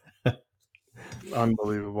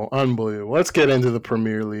 Unbelievable, unbelievable. Let's get into the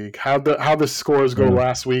Premier League. How the scores go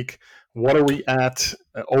last week? What are we at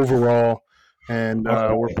overall? And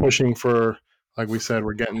we're pushing for, like we said,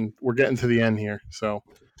 we're getting to the end here. So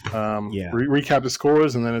Yeah. recap the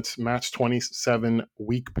scores, and then it's match 27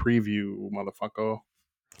 week preview, motherfucker.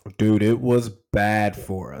 Dude, it was bad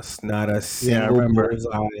for us. Not a Yeah, I single remember.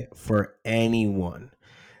 bullseye for anyone.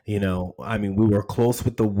 I mean, we were close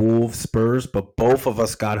with the Wolves Spurs, but both of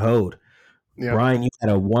us got hoed. Yep. Brian, you had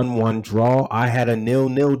a 1-1 draw. I had a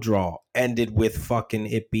 0-0 draw. Ended with fucking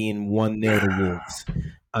it being 1-0 to Wolves.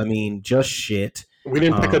 I mean, just shit. We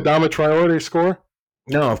didn't pick a Um, Dama Traore score.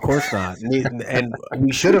 no, of course not. And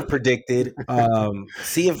we should have predicted.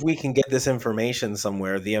 See if we can get this information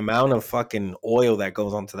somewhere. The amount of fucking oil that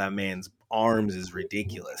goes onto that man's arms is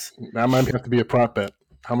ridiculous. That might have to be a prop bet.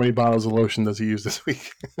 How many bottles of lotion does he use this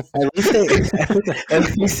week? At least they,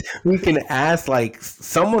 at least we can ask. Like,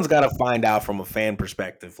 someone's got to find out from a fan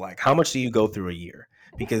perspective. Like, how much do you go through a year?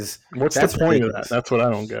 Because What's the that's point of that? ridiculous. That's what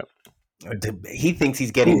I don't get. He thinks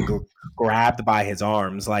he's getting grabbed by his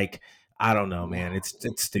arms. Like, I don't know, man. It's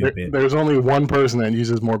stupid. There's only one person that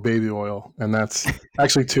uses more baby oil, and that's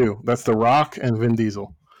actually two. That's The Rock and Vin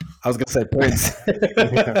Diesel. I was gonna say points.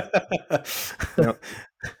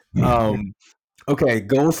 Yeah. Okay,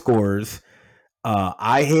 goal scorers.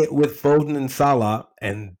 I hit with Foden and Salah,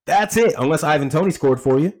 and that's it. Unless Ivan Toney scored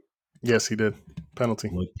for you. Yes, he did.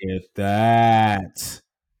 Penalty. Look at that.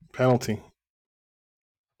 Penalty.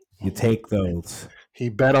 You take those. He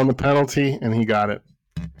bet on the penalty, and he got it.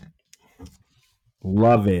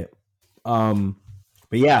 Love it. But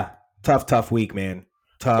yeah, tough week, man.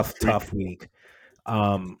 Tough week.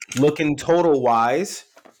 Looking total wise,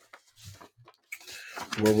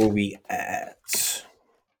 where were we at?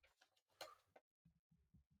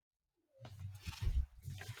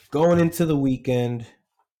 Going into the weekend.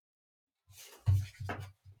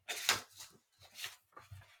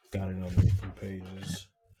 Got it on different pages.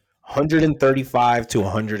 135 to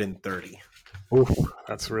 130. Oof,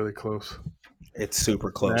 that's really close. It's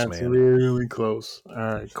super close, That's man. really close. All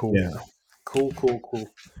right, cool. Yeah. Cool.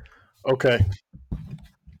 Okay.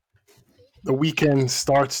 The weekend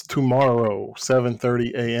starts tomorrow,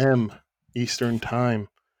 7:30 a.m. Eastern Time.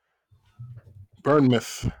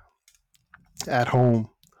 Bournemouth at home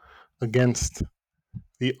against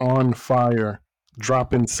the on fire,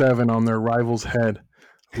 dropping 7 on their rival's head,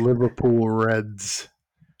 Liverpool Reds.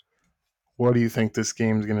 What do you think this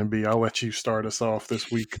game's going to be? I'll let you start us off this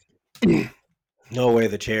week. No way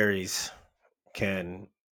the Cherries can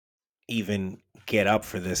even get up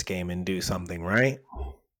for this game and do something, right?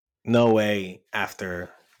 No way after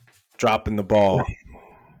dropping the ball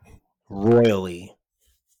royally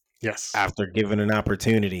Yes. after given an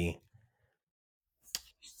opportunity.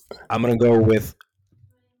 I'm going to go with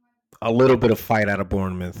a little bit of fight out of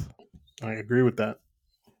Bournemouth. I agree with that.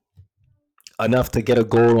 Enough to get a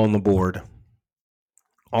goal on the board.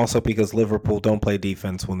 Also because Liverpool don't play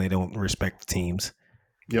defense when they don't respect the teams.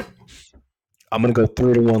 Yep. I'm going to go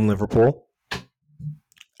 3-1 Liverpool.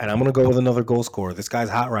 And I'm going to go with another goal scorer. This guy's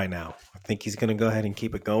hot right now. I think he's going to go ahead and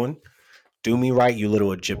keep it going. Do me right, you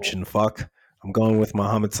little Egyptian fuck. I'm going with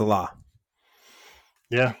Mohamed Salah.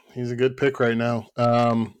 Yeah, he's a good pick right now.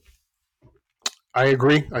 I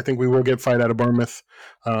agree. I think we will get fight out of Bournemouth.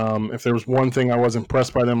 If there was one thing I was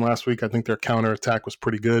impressed by them last week, I think their counterattack was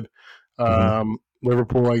pretty good.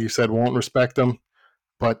 Liverpool, like you said, won't respect them.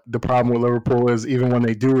 But the problem with Liverpool is even when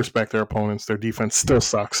they do respect their opponents, their defense still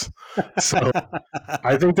sucks. So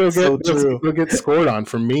I think they'll get scored on.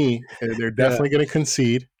 For me, they're definitely going to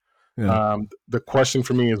concede. Yeah. The question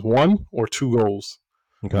for me is 1 or 2 goals.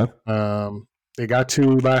 Okay. They got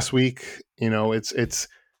 2 last week. It's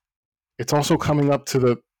also coming up to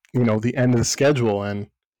the end of the schedule,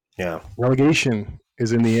 and relegation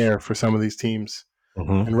is in the air for some of these teams,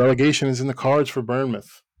 and relegation is in the cards for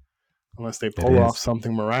Bournemouth unless they pull off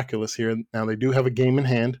something miraculous here. Now they do have a game in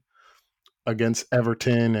hand against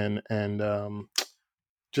Everton and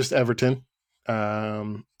just Everton.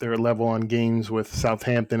 They're level on games with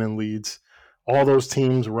Southampton and Leeds. All those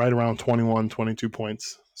teams right around 21, 22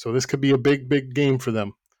 points. So this could be a big game for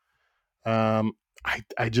them. I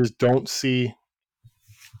just don't see.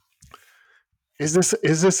 Is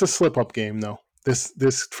this a slip up game though?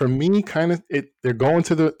 This for me kind of it. They're going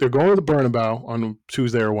to the Bernabeu on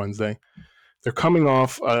Tuesday or Wednesday. They're coming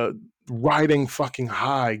off a riding fucking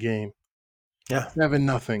high game. Yeah.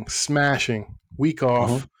 7-0, smashing. Week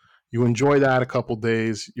off. You enjoy that a couple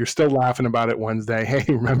days. You're still laughing about it Wednesday. Hey,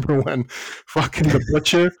 remember when fucking the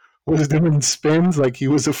Butcher was doing spins like he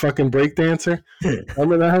was a fucking breakdancer?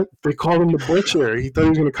 Remember that? They called him the Butcher. He thought he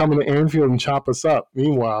was going to come into Anfield and chop us up.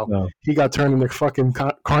 Meanwhile, he got turned into fucking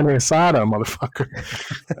carne asada, motherfucker.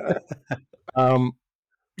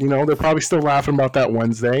 They're probably still laughing about that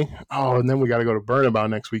Wednesday. Oh, and then we got to go to Bernabeu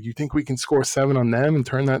next week. You think we can score 7 on them and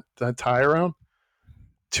turn that tie around?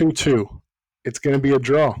 2-2. It's going to be a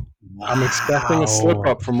draw. Wow. I'm expecting a slip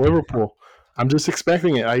up from Liverpool. I'm just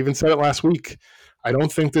expecting it. I even said it last week. I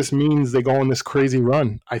don't think this means they go on this crazy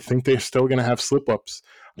run. I think they're still going to have slip ups.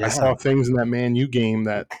 I Yeah, saw things in that Man U game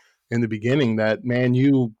that in the beginning that Man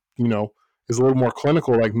U, is a little more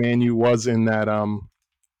clinical, like Man U was in that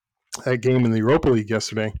game in the Europa League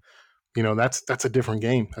yesterday. That's a different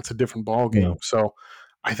game. That's a different ball yeah. game. So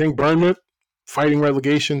I think Bournemouth fighting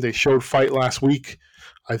relegation. They showed fight last week.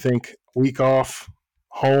 I think week off,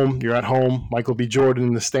 home. You're at home. Michael B. Jordan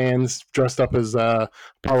in the stands, dressed up as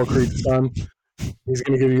Apollo Creed's son. He's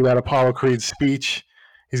going to give you that Apollo Creed speech.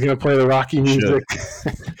 He's going to play the Rocky Should music.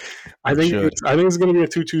 I think should it's going to be a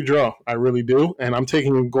 2-2 draw. I really do, and I'm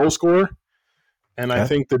taking a goal scorer. And I okay.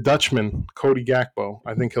 think the Dutchman, Cody Gakpo,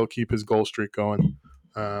 I think he'll keep his goal streak going.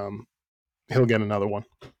 Um, he'll get another one.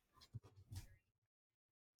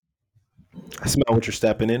 I smell what you're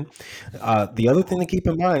stepping in. The other thing to keep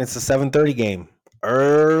in mind, it's a 7:30 game,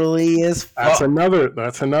 early as That's fuck. another.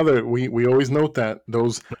 That's another. We always note that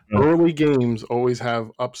those early games always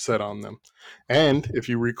have upset on them. And if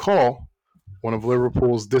you recall, one of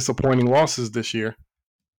Liverpool's disappointing losses this year,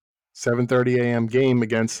 7:30 a.m. game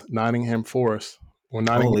against Nottingham Forest, when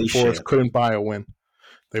Nottingham Holy Forest shit! couldn't buy a win.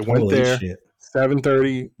 They went Holy there, shit!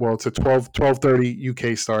 7:30. Well, it's a 12:30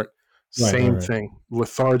 UK start. Right, right, Same right. thing,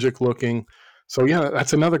 lethargic looking. So yeah,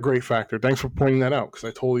 that's another great factor. Thanks for pointing that out because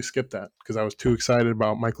I totally skipped that because I was too excited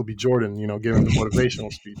about Michael B. Jordan, giving the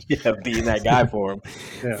motivational speech. Yeah, being that guy for him.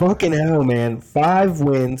 Yeah, Fucking hell, man! 5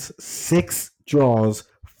 wins, 6 draws,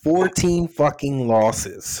 14 fucking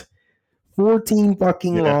losses. 14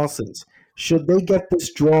 fucking yeah, losses. Should they get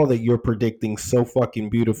this draw that you're predicting so fucking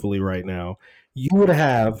beautifully right now, you would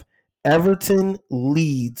have Everton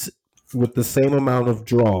leads with the same amount of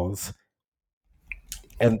draws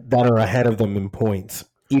and that are ahead of them in points.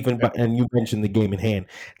 Even yeah. by, and you mentioned the game in hand.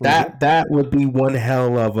 Mm-hmm. That would be one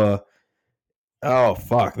hell of a oh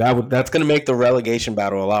fuck. That's gonna make the relegation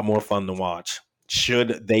battle a lot more fun to watch.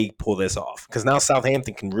 Should they pull this off? Because now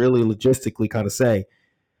Southampton can really logistically kind of say,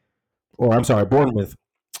 or I'm sorry, Bournemouth,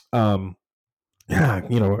 um, yeah,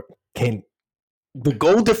 can the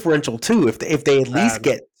goal differential too. If they at least Bad.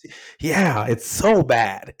 get, yeah, it's so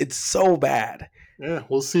bad. It's so bad. Yeah,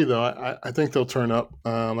 we'll see though. I think they'll turn up.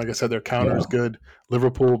 Like I said, their counter Yeah, is good.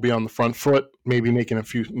 Liverpool will be on the front foot, maybe making a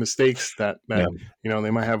few mistakes that yeah,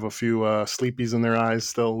 they might have a few sleepies in their eyes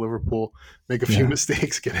still. Liverpool make a few yeah.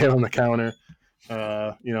 mistakes, get hit on the counter.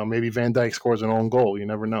 Maybe Van Dijk scores an own goal. You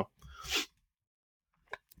never know.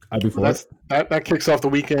 I'd be But for it. that kicks off the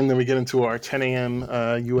weekend. Then we get into our 10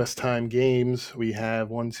 a.m. U.S. time games. We have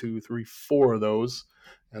one, two, three, four of those,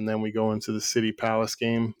 and then we go into the City Palace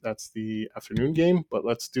game. That's the afternoon game. But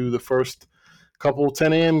let's do the first couple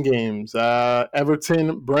 10 a.m. games.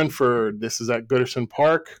 Everton, Brentford. This is at Goodison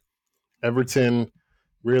Park. Everton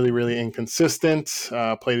really, really inconsistent.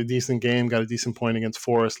 Played a decent game, got a decent point against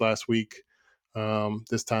Forest last week.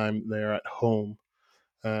 This time they're at home.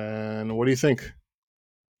 And what do you think?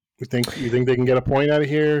 You think they can get a point out of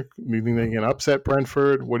here? You think they can upset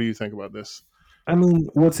Brentford? What do you think about this? I mean,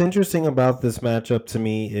 what's interesting about this matchup to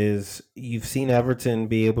me is you've seen Everton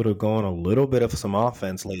be able to go on a little bit of some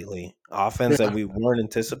offense lately, offense that Yeah, we weren't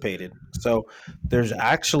anticipated. So there's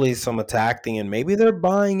actually some attacking, and maybe they're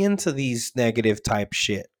buying into these negative type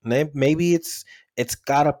shit. Maybe it's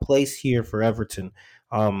got a place here for Everton.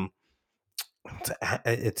 Um,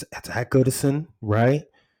 it's at Goodison, right?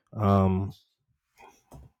 Um,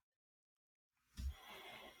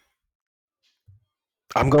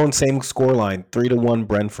 I'm going same score line, 3-1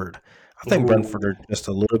 Brentford. I think Brentford are ooh, just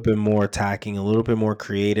a little bit more attacking, a little bit more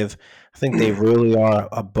creative. I think they really are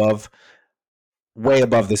way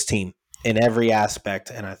above this team in every aspect,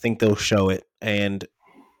 and I think they'll show it. And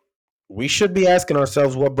we should be asking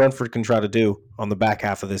ourselves what Brentford can try to do on the back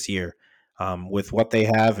half of this year with what they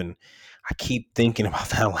have. And I keep thinking about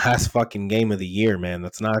that last fucking game of the year, man.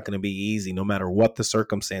 That's not going to be easy, no matter what the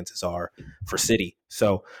circumstances are for City.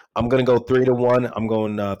 So I'm going to go 3-1. I'm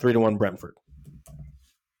going 3-1 Brentford.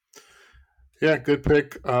 yeah, good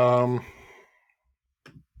pick.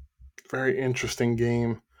 Very interesting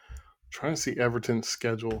game. Trying to see Everton's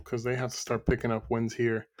schedule because they have to start picking up wins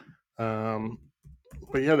here. Um,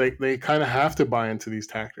 but yeah, they kind of have to buy into these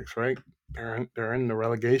tactics, right? They're in the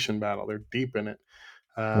relegation battle. They're deep in it.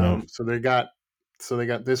 Yeah. So they got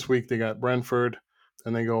this week. They got Brentford.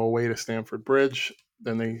 Then they go away to Stamford Bridge.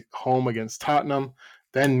 Then they home against Tottenham.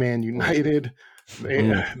 Then Man United.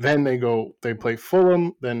 Mm, Then they go. They play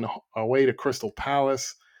Fulham. Then away to Crystal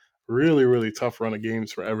Palace. Really, really tough run of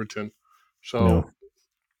games for Everton. no. So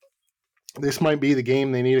this might be the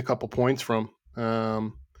game they need a couple points from.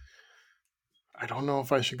 I don't know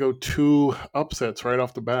if I should go two upsets right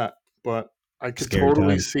off the bat, but I could Scary totally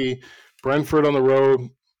times. see. Brentford on the road, a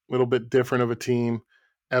little bit different of a team.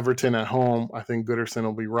 Everton at home, I think Goodison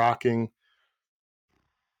will be rocking.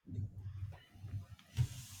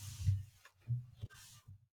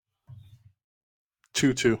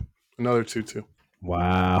 Another 2-2.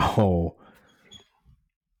 Wow.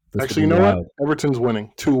 This could Actually, be you know what? wild. Everton's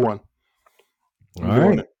winning 2-1. All I'm doing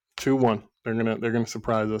right. it 2-1. They're gonna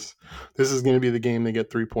surprise us. This is gonna be the game they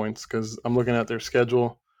get 3 points because I'm looking at their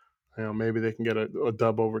schedule. Maybe they can get a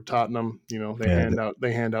dub over Tottenham. They Yeah.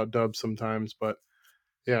 hand out dubs sometimes, but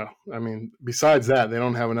yeah, I mean, besides that, they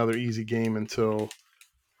don't have another easy game until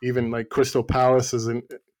even like Crystal Palace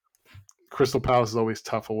isn't. Crystal Palace is always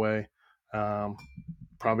tough away. Um,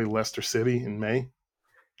 Probably Leicester City in May.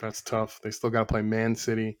 That's tough. They still got to play Man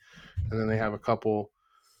City, and then they have a couple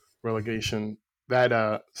relegation.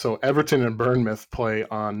 So Everton and Bournemouth play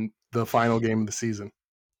on the final game of the season.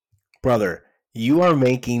 Brother, you are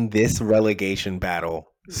making this relegation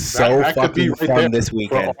battle That so that could be fucking right there fun this for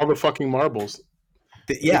weekend. all the fucking marbles.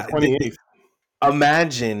 May Yeah, 28th.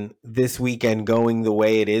 imagine this weekend going the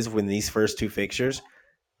way it is when these first two fixtures.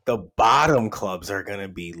 The bottom clubs are going to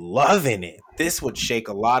be loving it. This would shake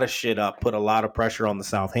a lot of shit up, put a lot of pressure on the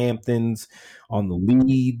Southamptons, on the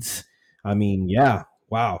Leeds. I mean, yeah,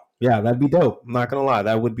 wow. Yeah, that'd be dope. I'm not going to lie.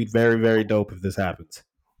 That would be very, very dope if this happens.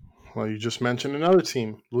 Well, you just mentioned another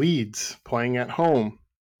team, Leeds, playing at home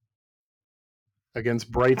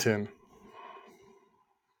against Brighton.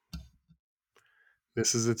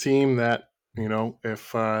 This is a team that,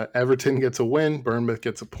 if Everton gets a win, Bournemouth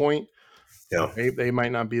gets a point, Yeah. they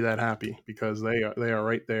might not be that happy because they are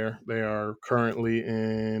right there. They are currently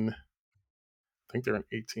I think they're in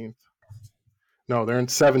 18th. No, they're in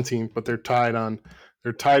 17th, but they're tied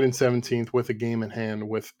in 17th with a game in hand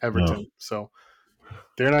with No. Everton. So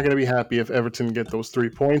they're not going to be happy if Everton get those 3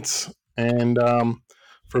 points. And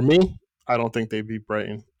for me, I don't think they beat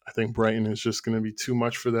Brighton. I think Brighton is just going to be too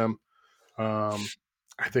much for them.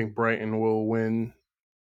 I think Brighton will win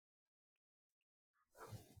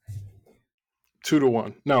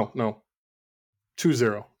 2-1. No,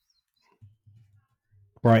 2-0.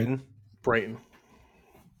 Brighton. Brighton.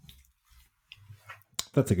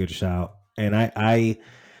 That's a good shout. And I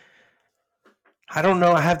don't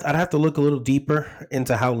know. I'd have to look a little deeper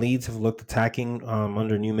into how Leeds have looked attacking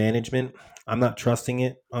under new management. I'm not trusting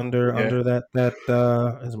it under Yeah,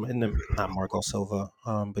 not Marco Silva.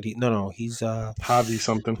 But he's Javi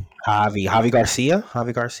something. Javi Garcia,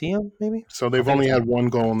 maybe. So I they've think only so. had one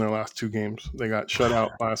goal in their last 2 games. They got shut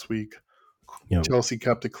out last week. Yeah. Chelsea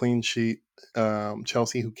kept a clean sheet.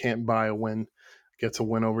 Chelsea, who can't buy a win, gets a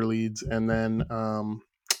win over Leeds, and then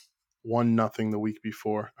 1-0 the week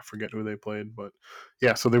before. I forget who they played, but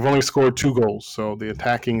yeah. So they've only scored 2 goals. So the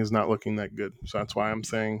attacking is not looking that good. So that's why I'm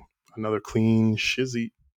saying another clean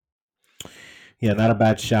shizzy. Yeah, not a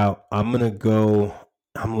bad shout. I'm gonna go.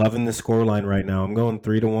 I'm loving the scoreline right now. I'm going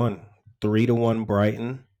 3-1. 3-1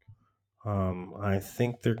 Brighton. I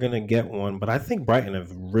think they're gonna get one, but I think Brighton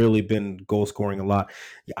have really been goal scoring a lot.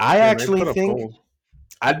 I Yeah, they actually put up think goals.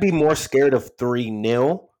 I'd be more scared of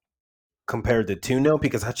 3-0 compared to 2-0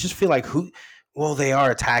 because I just feel like they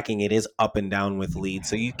are attacking. It is up and down with Leeds,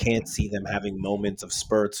 so you can't see them having moments of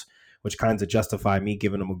spurts, which kinds of justify me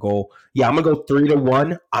giving them a goal. Yeah, I'm gonna go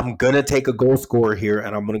 3-1. I'm gonna take a goal scorer here,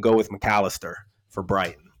 and I'm gonna go with McAllister for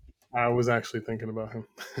Brighton. I was actually thinking about him.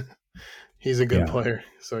 He's a good Yeah, player.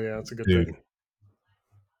 So yeah, it's a good pick. dude.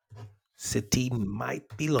 City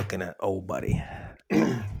might be looking at old buddy.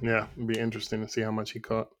 Yeah, it'd be interesting to see how much he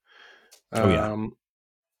caught. Oh yeah, Um,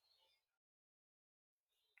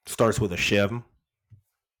 starts with a shiv.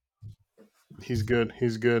 he's good.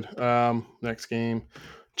 He's good. Next game,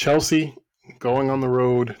 Chelsea going on the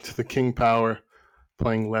road to the King Power,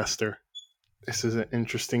 playing Leicester. This is an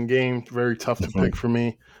interesting game. Very tough to pick for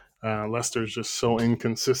me. Leicester's just so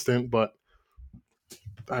inconsistent, but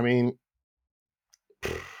I mean,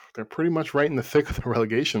 they're pretty much right in the thick of the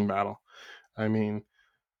relegation battle. I mean,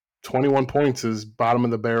 21 points is bottom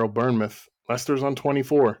of the barrel Bournemouth. Leicester's on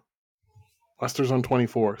 24.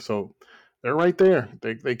 So they're right there.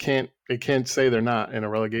 They can't say they're not in a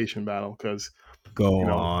relegation battle because Go you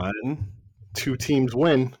know on. 2 teams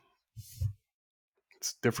win.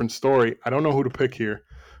 It's a different story. I don't know who to pick here.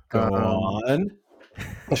 Go Um, on.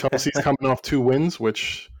 Chelsea's coming off 2 wins,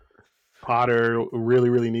 which Potter really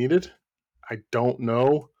really needed. I don't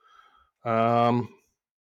know. Um,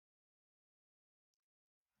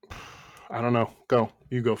 I don't know.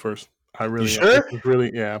 You go first. I You really am. This sure? is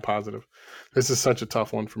really positive. This is such a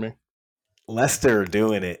tough one for me. Leicester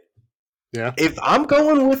doing it. Yeah, If I'm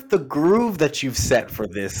going with the groove that you've set for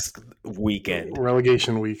this weekend,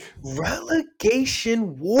 relegation week.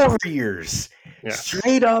 relegation warriors. Yes.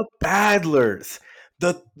 Straight up paddlers.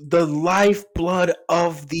 The lifeblood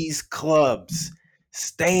of these clubs.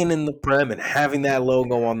 Staying in the Prem and having that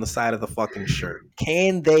logo on the side of the fucking shirt.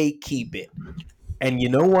 Can they keep it? And you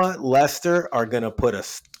know what? Leicester are going to put a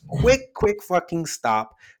quick fucking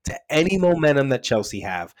stop to any momentum that Chelsea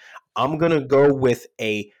have. I'm going to go with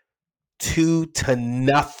a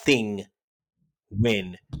 2-0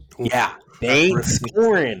 win. Oof, Yeah, they that's ain't risky.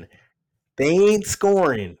 scoring. They ain't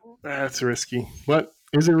scoring. That's risky. But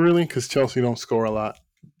is it really? Because Chelsea don't score a lot.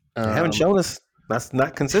 They haven't Um, shown us that's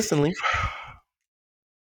not consistently.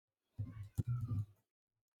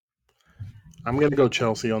 I'm going to go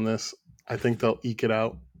Chelsea on this. I think they'll eke it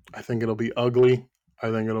out. I think it'll be ugly.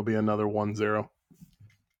 I think it'll be another 1-0.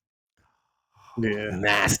 Yeah,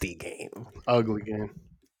 Nasty game. ugly game.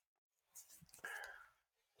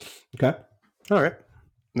 Okay. All right.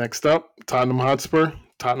 Next up, Tottenham Hotspur,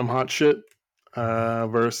 Tottenham Hot Shit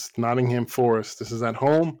versus Nottingham Forest. This is at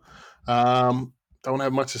home. Don't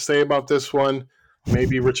have much to say about this one.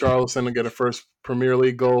 Maybe Richarlison will get a first Premier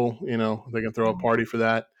League goal. You know, they can throw a party for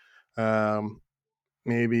that.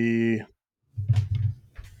 Maybe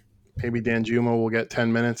Danjuma will get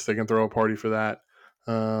 10 minutes. They can throw a party for that.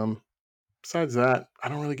 Besides that, I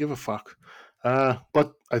don't really give a fuck.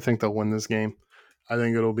 But I think they'll win this game. I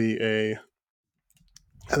think it'll be a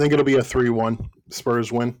 3-1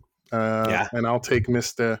 Spurs win. Yeah. And I'll take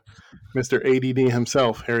Mr. ADD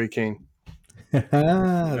himself, Harry Kane, That's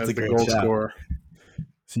as a the great goal shout. scorer.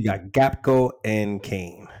 So you got Gapco and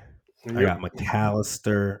Kane. I Yep. got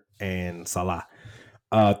McAllister and Salah.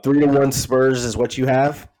 3-1 Spurs is what you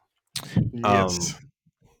have. Yes.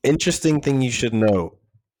 Interesting thing you should know.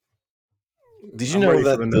 Did you I'm know ready for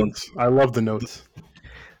that the the notes. I love the notes.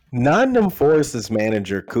 Nottingham Forest's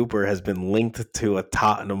manager Cooper has been linked to a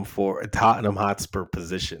Tottenham Hotspur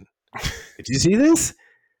position? Did you see this?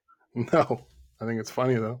 No. I think it's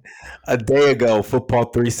funny, though. A day ago, Football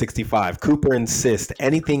 365, Cooper insists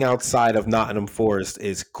anything outside of Nottingham Forest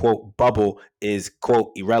is, quote, bubble, is,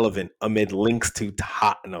 quote, irrelevant amid links to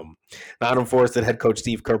Tottenham. Nottingham Forest and head coach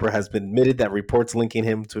Steve Cooper has been admitted that reports linking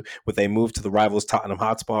him with a move to the rivals Tottenham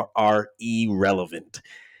Hotspur are irrelevant.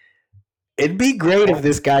 It'd be great if Well,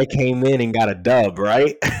 this guy came in and got a dub,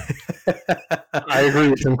 right? I agree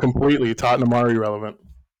with him completely. Tottenham are irrelevant.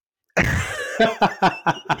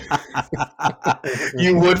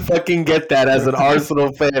 You would fucking get that as an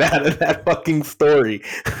Arsenal fan out of that fucking story.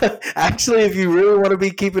 Actually, if you really want to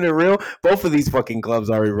be keeping it real, both of these fucking clubs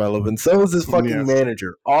are irrelevant. So is this fucking Yes.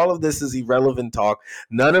 manager. All of this is irrelevant talk.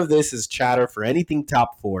 None of this is chatter for anything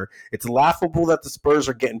top four. It's laughable that the Spurs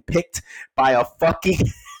are getting picked by a fucking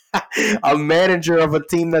a manager of a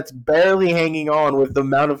team that's barely hanging on with the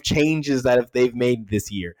amount of changes that they've made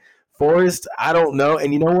this year. Forest, I don't know.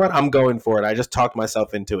 And you know what? I'm going for it. I just talked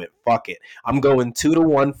myself into it. Fuck it. I'm going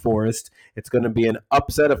 2-1 Forest. It's going to be an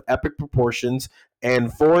upset of epic proportions.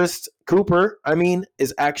 And Forest Cooper,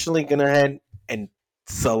 is actually going to head and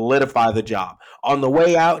solidify the job. On the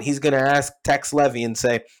way out, he's going to ask Tex Levy and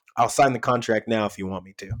say, I'll sign the contract now if you want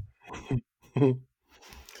me to.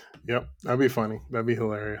 Yep. That'd be funny. That'd be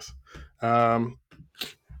hilarious. What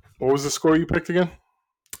was the score you picked again?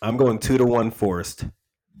 I'm going 2-1 Forest.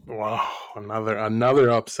 Wow. Another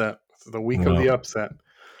upset. It's the week of No. the upset.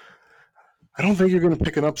 I don't think you're going to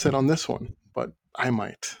pick an upset on this one, but I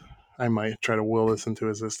might. I might try to will this into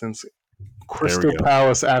existence. Crystal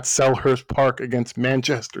Palace at Selhurst Park against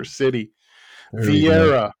Manchester City.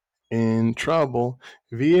 Viera in trouble.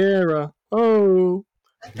 Viera, oh.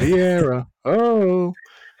 Viera, oh.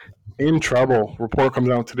 In trouble. Report comes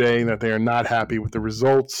out today that they are not happy with the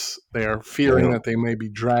results. They are fearing that they may be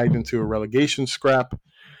dragged into a relegation scrap.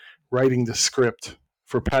 Writing the script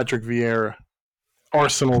for Patrick Vieira,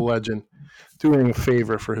 Arsenal legend, doing a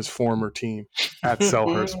favor for his former team at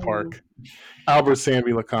Selhurst Park. Albert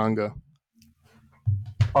Sambi Lakanga,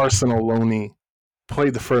 Arsenal loanee,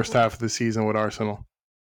 played the first half of the season with Arsenal.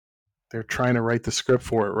 They're trying to write the script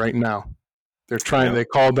for it right now. They're trying. Yeah. They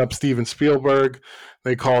called up Steven Spielberg.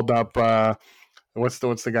 They called up what's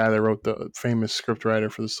the guy that wrote the famous script writer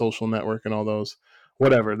for The Social Network and all those.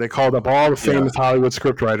 Whatever. They called up all the famous Hollywood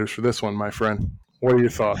script writers for this one, my friend. What are your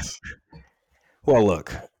thoughts? Well,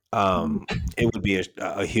 look, it would be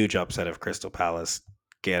a huge upset if Crystal Palace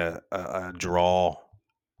get a draw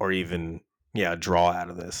or even a draw out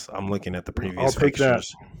of this. I'm looking at the previous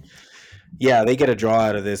fixtures. Yeah, they get a draw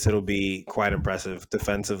out of this. It'll be quite impressive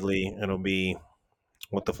defensively. It'll be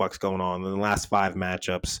what the fuck's going on. In the last 5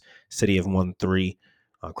 matchups, City have won 3.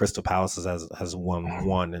 Crystal Palace has won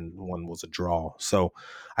 1, and 1 was a draw. So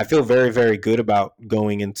I feel very, very good about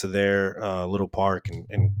going into their little park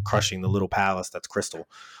and crushing the little palace that's Crystal.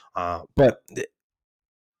 But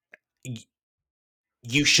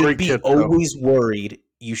you should Great be kit though. always worried.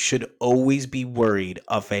 You should always be worried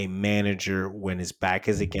of a manager when his back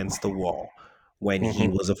is against the wall when he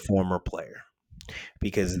Hmm. was a former player,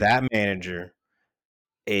 because that manager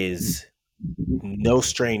is no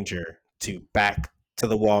stranger to back to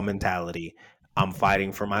the wall mentality. I'm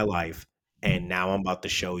fighting for my life, and now I'm about to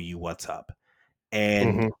show you what's up.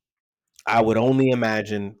 And Hmm. I would only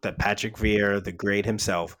imagine that Patrick Vieira, the great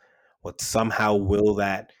himself, would somehow will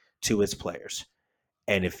that to his players.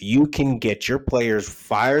 And if you can get your players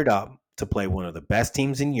fired up to play one of the best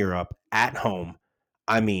teams in Europe at home,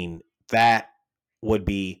 I mean, that would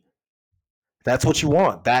be that's what you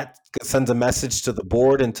want. That sends a message to the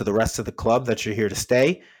board and to the rest of the club that you're here to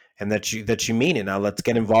stay and that you mean it. Now let's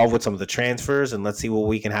get involved with some of the transfers and let's see what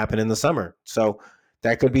we can happen in the summer. So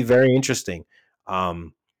that could be very interesting.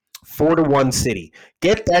 4-1 City.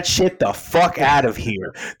 Get that shit the fuck out of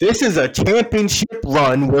here. This is a championship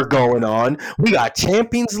run we're going on. We got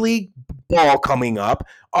Champions League ball coming up.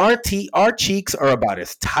 Our cheeks are about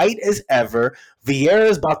as tight as ever. Vieira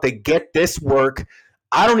is about to get this work.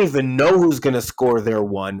 I don't even know who's going to score their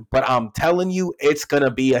one, but I'm telling you, it's going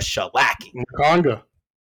to be a shellacking. Conga.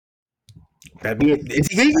 Is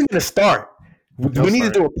he even going to start? He'll We need to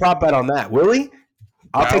start. do a prop bet on that. Will he?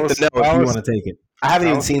 I'll take the Palace, no if you Palace, want to take it. I haven't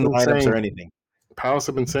even Palace have seen the been lineups or saying anything. Palace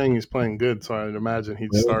have been saying he's playing good, so I'd imagine he'd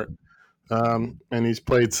Really? start. And he's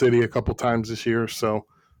played City a couple times this year, so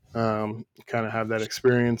kind of have that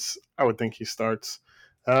experience. I would think he starts.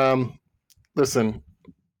 Um, Listen,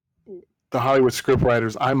 the Hollywood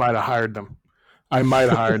scriptwriters, I might have hired them. I might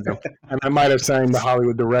have hired them, and I might have signed the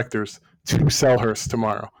Hollywood directors to Selhurst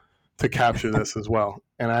tomorrow to capture this as well,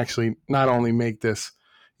 and actually not only make this,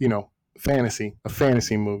 a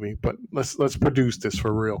fantasy movie, but let's produce this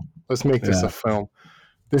for real. Let's make this a Yeah, film.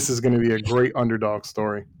 This is going to be a great underdog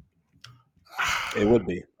story. it would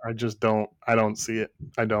be. I just don't. I don't see it.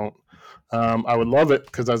 I don't. I would love it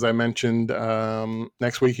because, as I mentioned,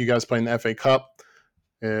 next week you guys play in the FA Cup.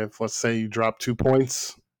 If let's say you drop 2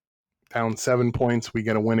 points, down 7 points, we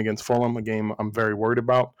get a win against Fulham, a game I'm very worried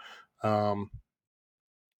about. Um,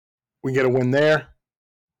 we get a win there,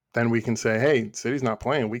 then we can say, hey, City's not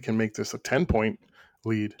playing. We can make this a 10-point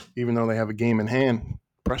lead, even though they have a game in hand.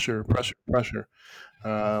 Pressure, pressure, pressure.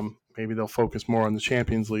 Maybe they'll focus more on the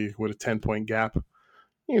Champions League with a 10-point gap.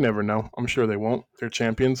 You never know. I'm sure they won't. They're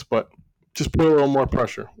champions, but just put a little more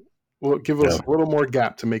pressure. Give Yeah, us a little more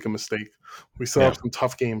gap to make a mistake. We still have yeah, some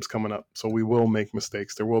tough games coming up, so we will make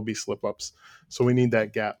mistakes. There will be slip ups. So we need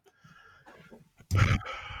that gap.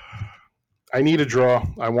 I need a draw.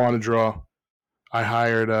 I want to draw. I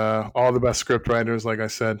hired all the best script writers, like I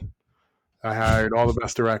said. I hired all the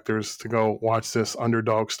best directors to go watch this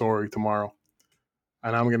underdog story tomorrow.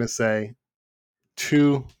 And I'm going to say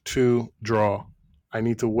 2-2 draw. I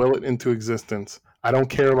need to will it into existence. I don't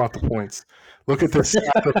care about the points. Look at this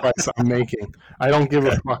sacrifice I'm making. I don't give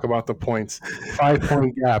a fuck about the points. 5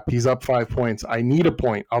 point gap. He's up 5 points. I need a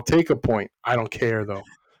point. I'll take a point. I don't care though.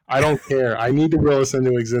 I don't care. I need to will this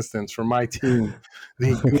into existence for my team,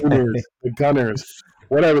 the Gooners, the Gunners,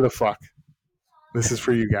 whatever the fuck. This is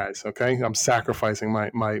for you guys, okay? I'm sacrificing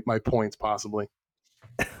my points possibly.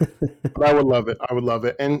 But I would love it. I would love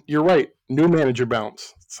it. And you're right. New manager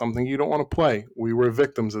bounce. Something you don't want to play. We were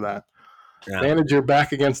victims of that. yeah. Manager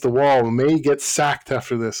back against the wall may get sacked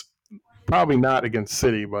after this. Probably not against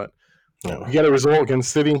City, but No, you get a result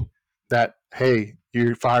against City that, hey,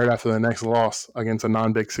 you're fired after the next loss against a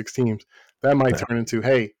non Big Six teams. That might yeah, turn into,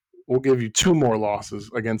 hey, we'll give you 2 more losses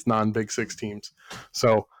against non Big Six teams.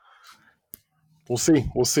 So we'll see.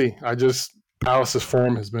 We'll see. Palace's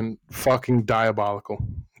form has been fucking diabolical.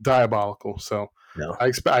 Diabolical. So no. I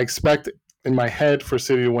expect in my head for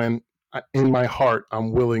City to win. In my heart,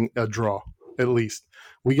 I'm willing a draw at least.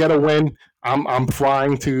 We get a win. I'm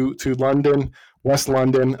flying to London, West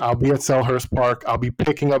London. I'll be at Selhurst Park. I'll be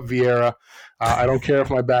picking up Viera. I don't care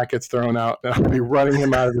if my back gets thrown out. I'll be running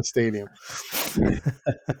him out of the stadium.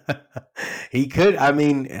 He could. I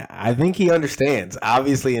mean, I think he understands.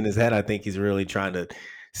 Obviously, in his head, I think he's really trying to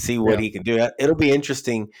see what Yeah, he can do. It'll be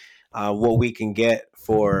interesting what we can get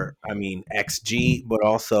for, I mean, XG, but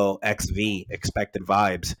also XV, expected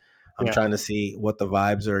vibes. I'm yeah, trying to see what the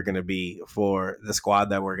vibes are going to be for the squad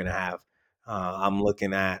that we're going to have. I'm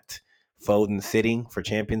looking at Foden sitting for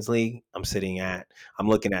Champions League. I'm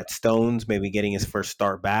looking at Stones maybe getting his first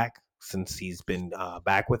start back since he's been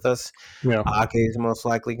back with us. yeah, Ake is most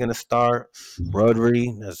likely going to start.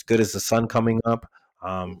 Rodri, as good as the sun coming up,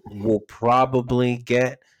 will probably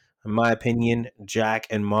get, in my opinion, Jack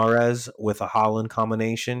and Mahrez with a Holland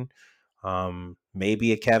combination.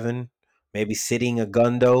 Maybe a Kevin. maybe sitting a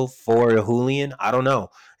Gundo for a Julian. I don't know.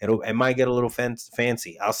 It might get a little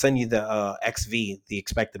fancy. I'll send you the XV, the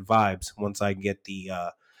expected vibes, once I get the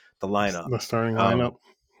lineup. The starting Um, lineup.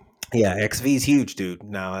 yeah, XV is huge, dude.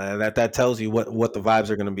 Now that tells you what the vibes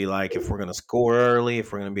are going to be like. If we're going to score early,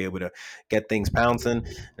 if we're going to be able to get things pouncing.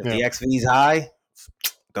 If Yeah, the XV is high,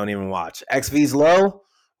 don't even watch. XV's low.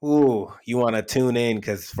 Ooh, you want to tune in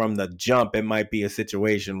because from the jump, it might be a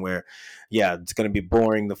situation where, yeah, it's going to be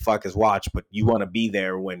boring the fuck as watch, but you want to be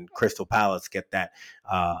there when Crystal Palace get that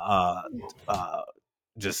uh, uh,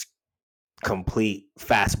 just complete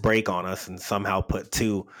fast break on us and somehow put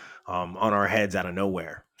two on our heads out of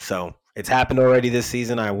nowhere. So it's happened already this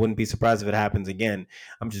season. I wouldn't be surprised if it happens again.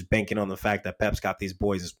 I'm just banking on the fact that Pep's got these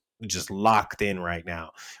boys just locked in right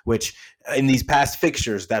now, which in these past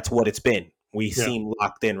fixtures, that's what it's been. We yeah, seem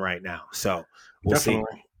locked in right now. So we'll see.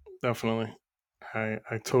 definitely, definitely. I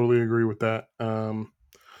totally agree with that.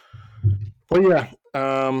 But yeah,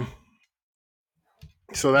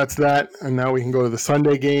 so that's that, and now we can go to the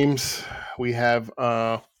Sunday games. We have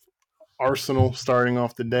Arsenal starting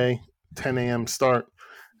off the day, 10 a.m. start,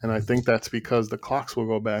 and I think that's because the clocks will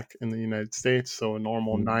go back in the United States. So a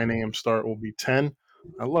normal 9 a.m. start will be 10.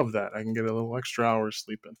 I love that. I can get a little extra hours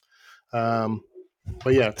sleeping. Um,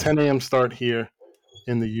 but yeah, 10 a.m. start here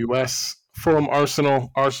in the U.S. Fulham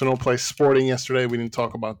Arsenal. Arsenal play Sporting yesterday. We didn't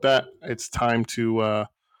talk about that. It's time to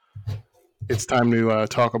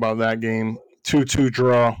talk about that game. 2-2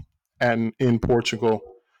 draw in Portugal.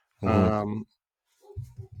 Mm-hmm. Um,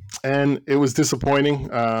 and it was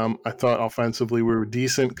disappointing. I thought offensively we were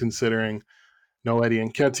decent considering no Eddie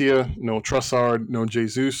Nketiah, no Trossard, no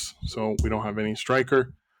Jesus. So we don't have any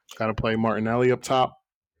striker. Got to play Martinelli up top.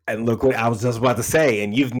 And look what I was just about to say,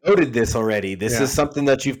 and you've noted this already. This Yeah. is something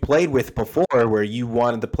that you've played with before, where you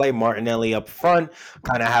wanted to play Martinelli up front,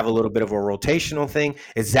 kind of have a little bit of a rotational thing.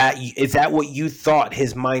 Is that what you thought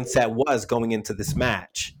his mindset was going into this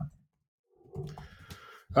match?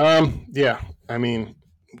 Yeah. I mean,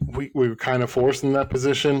 we were kind of forced in that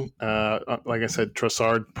position. Like I said,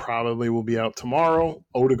 Trossard probably will be out tomorrow.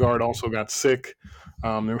 Odegaard also got sick.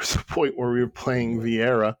 There was a point where we were playing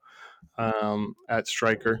Viera at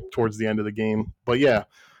striker towards the end of the game. But yeah,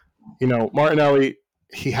 Martinelli,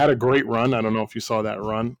 he had a great run. I don't know if you saw that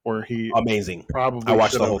run, or he Amazing. I probably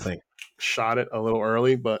watched should the have whole thing. shot it a little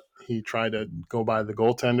early, but he tried to go by the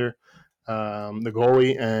goaltender, the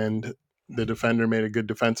goalie, and the defender made a good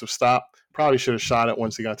defensive stop. Probably should have shot it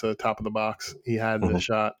once he got to the top of the box. He had the Mhm.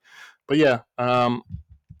 shot. But yeah,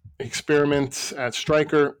 experiment at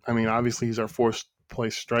striker. I mean, obviously he's our fourth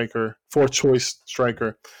choice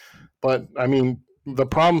striker. But I mean, the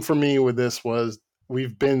problem for me with this was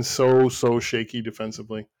we've been so shaky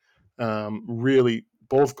defensively. Really,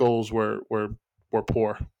 both goals were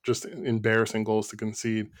poor, just embarrassing goals to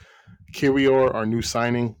concede. Kiwior, our new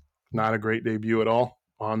signing, not a great debut at all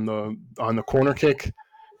on the corner kick.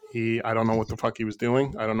 I don't know what the fuck he was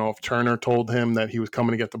doing. I don't know if Turner told him that he was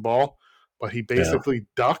coming to get the ball, but he Yeah. basically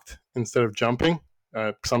ducked instead of jumping.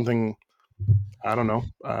 Something I don't know.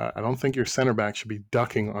 I don't think your center back should be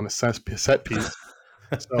ducking on a set piece.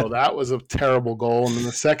 So that was a terrible goal. And then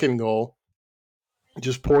the second goal,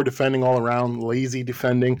 just poor defending all around, lazy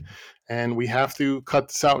defending. And we have to cut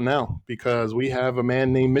this out now because we have a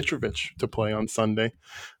man named Mitrovic to play on Sunday,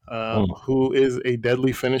 Mm. who is a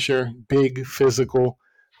deadly finisher, big, physical.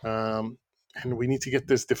 Um, and we need to get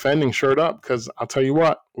this defending shirt up because I'll tell you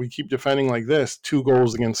what, we keep defending like this: 2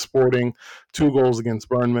 goals against Sporting, 2 goals against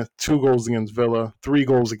Bournemouth, 2 goals against Villa, 3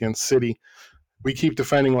 goals against City. We keep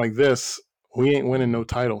defending like this, we ain't winning no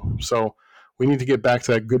title. So we need to get back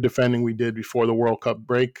to that good defending we did before the World Cup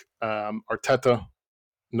break. Arteta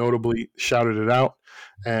notably shouted it out.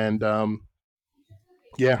 And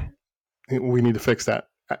yeah, we need to fix that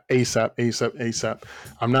ASAP, ASAP, ASAP.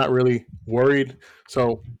 I'm not really worried.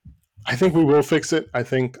 So I think we will fix it. I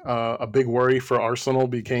think a big worry for Arsenal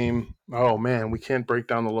became, oh man, we can't break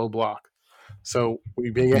down the low block. So we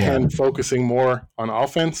Yeah. began focusing more on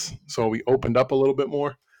offense. So we opened up a little bit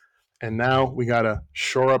more. And now we got to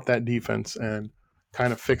shore up that defense and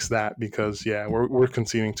kind of fix that because, yeah, we're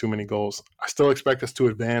conceding too many goals. I still expect us to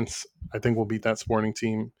advance. I think we'll beat that Sporting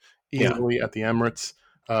team Yeah. easily at the Emirates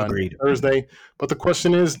Agreed. Thursday. But the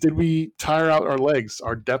question is, did we tire out our legs?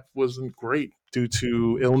 Our depth wasn't great due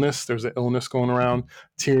to illness. There's an illness going around.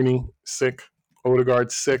 Tierney sick.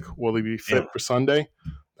 Odegaard sick. Will he be Yeah. fit for Sunday?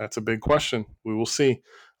 That's a big question. We will see.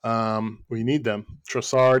 We need them.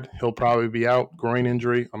 Trossard, he'll probably be out, groin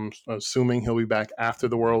injury. I'm assuming he'll be back after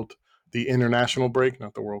the international break,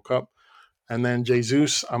 not the World Cup. And then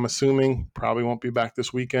Jesus, I'm assuming, probably won't be back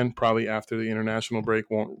this weekend. Probably after the international break,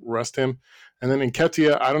 won't rest him. And then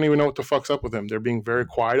Nketiah, I don't even know what the fuck's up with him. They're being very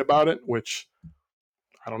quiet about it, which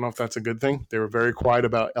I don't know if that's a good thing. They were very quiet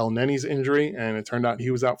about El Neni's injury, and it turned out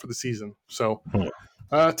he was out for the season. So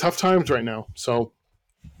Hmm. tough times right now. So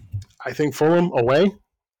I think Fulham away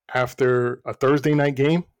after a Thursday night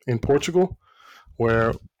game in Portugal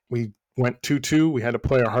where we went 2-2. We had to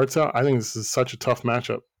play our hearts out. I think this is such a tough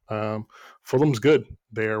matchup. Fulham's good.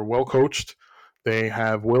 They're well coached. They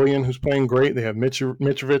have Willian, who's playing great. They have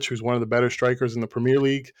Mitrovic, who's one of the better strikers in the Premier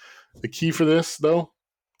League. The key for this, though,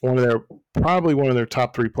 probably one of their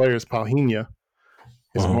top three players, Palhinha,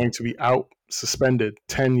 is Mhm. going to be out suspended,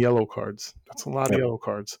 10 yellow cards. That's a lot of Yep. yellow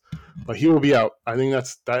cards. But he will be out. I think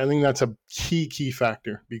that's a key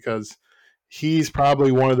factor because he's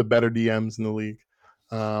probably one of the better DMs in the league.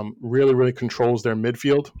 Really, really controls their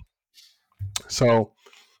midfield. So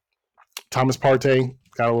Thomas Partey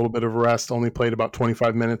got a little bit of rest, only played about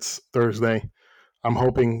 25 minutes Thursday. I'm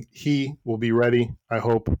hoping he will be ready. I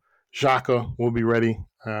hope Xhaka will be ready.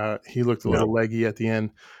 He looked a Yep. little leggy at the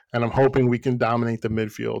end, and I'm hoping we can dominate the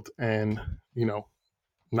midfield and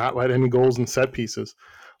not let any goals and set pieces,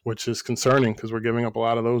 which is concerning because we're giving up a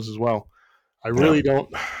lot of those as well. I Yep. really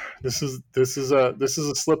don't. This is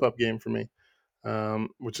a slip up game for me,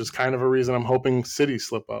 which is kind of a reason I'm hoping City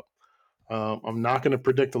slip up. I'm not going to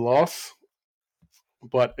predict a loss,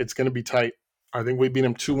 but it's going to be tight. I think we beat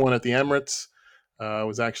them 2-1 at the Emirates. It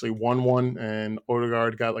was actually 1-1, and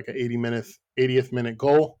Odegaard got like an 80th minute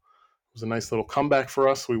goal. It was a nice little comeback for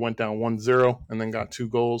us. We went down 1-0 and then got two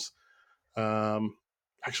goals. Um,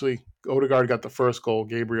 Actually, Odegaard got the first goal.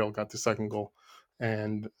 Gabriel got the second goal.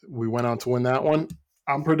 And we went on to win that one.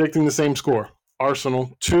 I'm predicting the same score.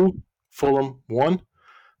 Arsenal 2, Fulham 1.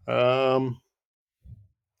 Am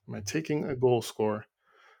I taking a goal scorer?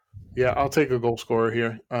 Yeah, I'll take a goal scorer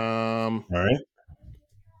here. All right.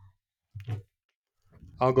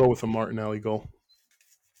 I'll go with a Martinelli goal.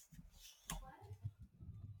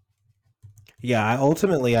 Yeah,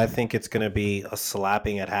 I think it's going to be a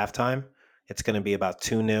slapping at halftime. It's going to be about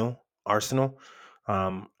 2-0 Arsenal.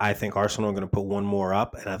 I think Arsenal are going to put one more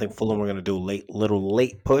up, and I think Fulham are going to do a little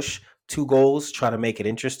late push, 2 goals, try to make it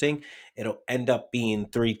interesting. It'll end up being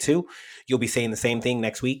 3-2. You'll be saying the same thing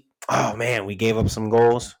next week. Oh man, we gave up some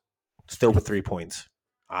goals, still with 3 points.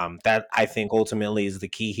 That I think ultimately is the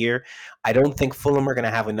key here. I don't think Fulham are going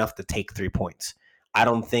to have enough to take 3 points. I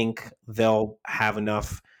don't think they'll have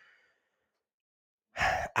enough.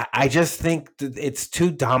 I just think it's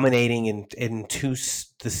too dominating and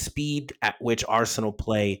the speed at which Arsenal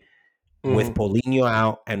play with Mm-hmm. Paulinho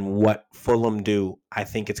out and what Fulham do. I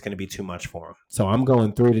think it's going to be too much for them. So I'm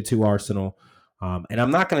going 3-2 Arsenal, and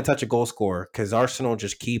I'm not going to touch a goal scorer because Arsenal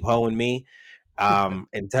just keep hoeing me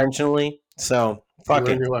intentionally. So You fuck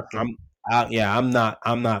learn it. your lesson. I'm yeah.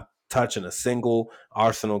 I'm not touching a single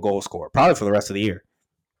Arsenal goal scorer probably for the rest of the year.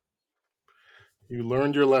 You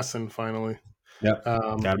learned your lesson finally. Yep.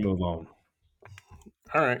 Um, Got to move on.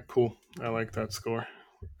 all right, cool. I like that score.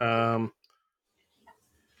 Um,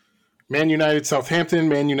 Man United, Southampton.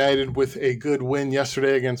 Man United with a good win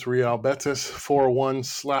yesterday against Real Betis, 4-1.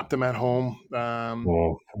 Slapped them at home.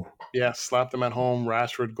 Well, Yeah, slapped them at home.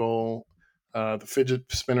 Rashford goal. The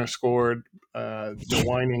fidget spinner scored. The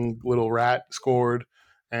whining little rat scored.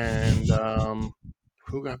 And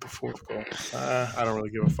who got the fourth goal? I don't really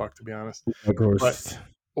give a fuck, to be honest. of But course.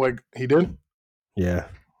 like he did, Yeah.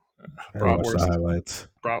 I watched the Bratwurst. highlights.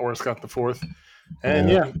 Bratwurst got the fourth. And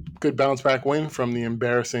Yeah. yeah, good bounce back win from the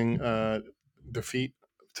embarrassing defeat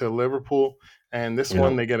to Liverpool. And this Yeah.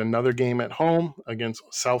 one, they get another game at home against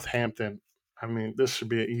Southampton. I mean, this should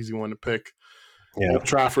be an easy one to pick. Old Yeah.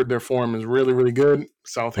 Trafford, their form is really, really good. Hmm.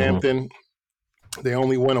 Southampton, they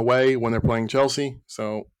only win away when they're playing Chelsea.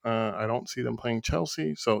 So I don't see them playing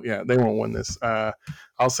Chelsea. So yeah, they won't win this.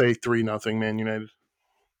 I'll say 3-0 Man United.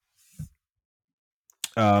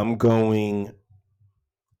 I'm going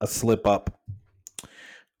a slip up.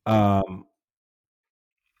 Um,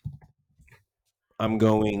 I'm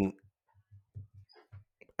going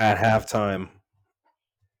at halftime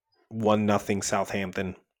 1-0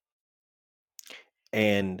 Southampton,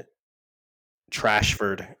 and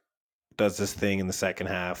Trashford does this thing in the second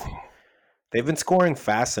half. They've been scoring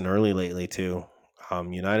fast and early lately too.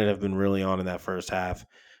 United have been really on in that first half.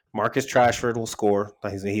 Marcus Trashford will score.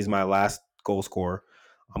 He's my last goal scorer.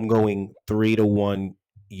 I'm going 3-1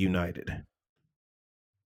 United.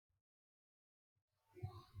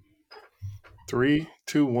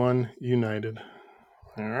 3-2-1 United.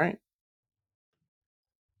 All right.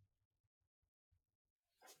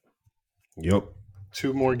 Yep.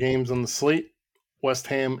 Two more games on the slate. West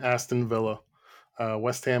Ham, Aston Villa.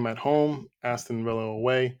 West Ham at home, Aston Villa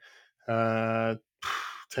away. Uh,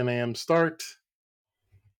 10 a.m. start.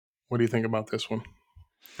 What do you think about this one?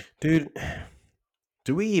 Dude,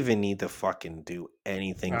 do we even need to fucking do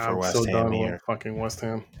anything for I'm so West Ham done with here? fucking West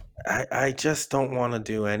Ham. I just don't want to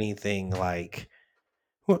do anything like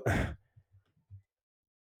what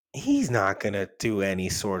he's not going to do any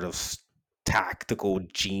sort of tactical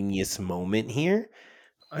genius moment here.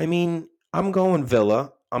 I mean, I'm going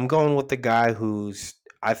Villa. I'm going with the guy who's,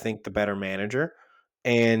 I think, the better manager.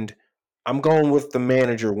 And I'm going with the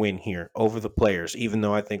manager win here over the players, even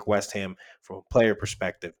though I think West Ham, from a player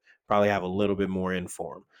perspective, probably have a little bit more in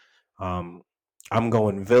for him. I'm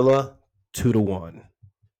going Villa 2-1.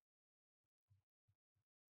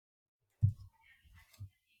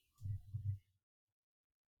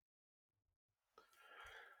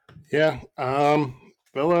 Yeah,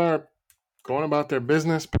 Villa are going about their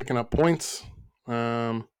business, picking up points.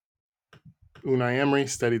 Um, Unai Emery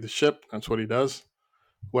steadied the ship. That's what he does.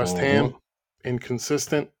 West Mm-hmm. Ham,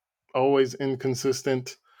 inconsistent, always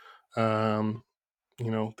inconsistent. Um,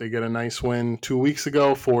 they get a nice win 2 weeks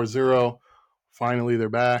ago, 4-0. Finally, they're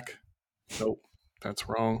back. Nope, that's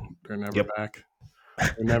wrong. They're never Yep. back.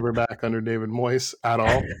 They're never back under David Moyes at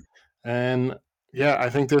all. And yeah, I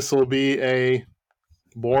think this will be a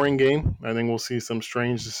boring game. I think we'll see some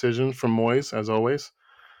strange decisions from Moyes, as always.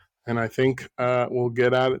 And I think we'll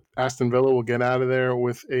get out. Aston Villa will get out of there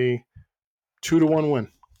with a 2-1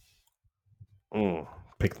 win.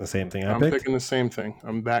 Picking the same thing I I'm picked. picking the same thing.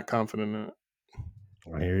 I'm that confident in it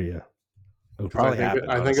I hear you. It'll because I probably think happen,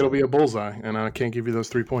 I think it'll honestly. be a bullseye, and I can't give you those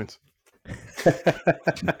 3 points.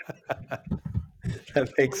 That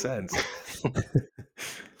makes sense.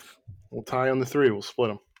 We'll tie on the three. We'll split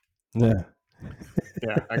them. Yeah.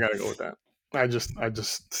 Yeah, I gotta go with that. I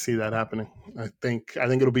just see that happening. I think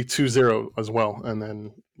it'll be 2-0 as well, and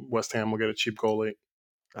then West Ham will get a cheap goal late.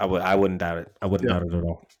 I wouldn't doubt it. I wouldn't Yep, doubt it at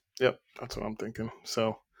all. yep, that's what I'm thinking.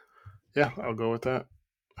 So yeah, I'll go with that.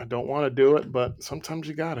 I don't want to do it, but sometimes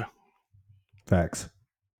you gotta. Facts.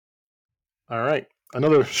 All right,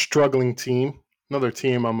 another struggling team, another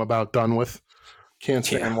team I'm about done with. Can't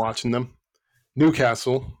Yeah. stand watching them.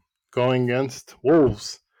 Newcastle going against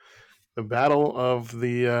Wolves. The battle of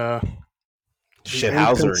the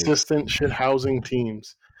Shithousery. inconsistent shit housing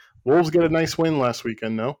teams. Wolves get a nice win last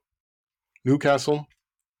weekend, though. Newcastle.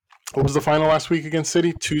 What was the final last week against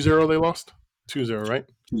City? 2-0 they lost? 2-0, right?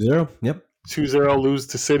 2-0. Yep. 2-0 lose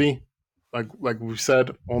to City. Like we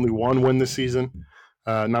said, only one win this season.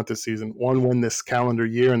 Not this season. One win this calendar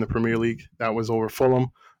year in the Premier League. That was over Fulham.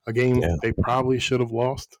 A game Yeah. they probably should have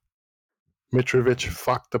lost. Mitrovic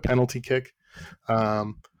fucked the penalty kick.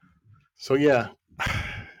 So, yeah,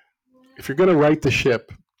 if you're going to right the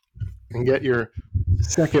ship and get your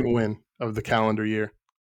second win of the calendar year,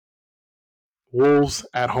 Wolves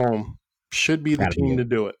at home should be the Gotta be team it. to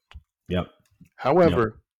do it. Yep. Yep.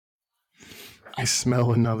 However, I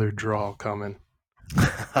smell another draw coming.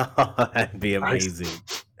 That'd be I, amazing.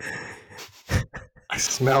 I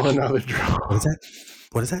smell another draw. What is that?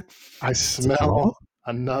 What is that? I It's a draw? smell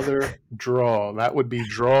another draw. That would be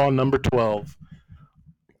draw number 12.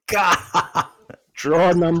 God.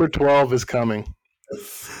 Draw number 12 is coming.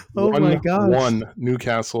 Oh my 1 gosh. 1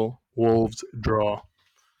 Newcastle Wolves draw.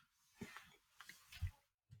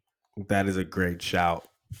 That is a great shout.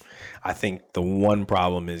 I think the one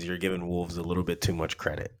problem is you're giving Wolves a little bit too much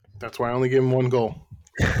credit. That's why I only give him one goal.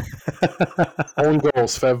 Own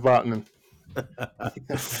goals, Fev Vatanen.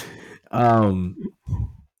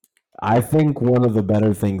 I think one of the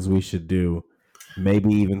better things we should do,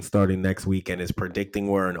 maybe even starting next weekend, is predicting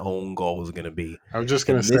where an own goal is going to be. I was just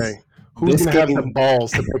going to And say, who's going to have the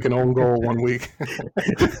balls to pick an own goal one week?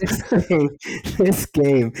 this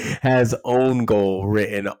game has own goal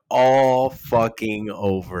written all fucking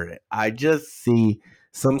over it. I just see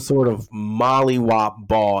some sort of mollywop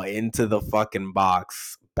ball into the fucking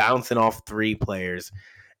box, bouncing off three players,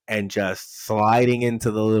 and just sliding into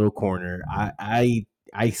the little corner. I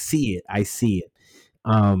see it. I see it.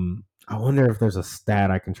 I wonder if there's a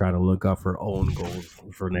stat I can try to look up for own goals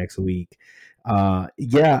for next week.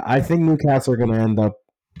 Yeah, I think Newcastle are going to end up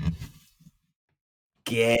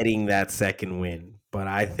getting that second win, but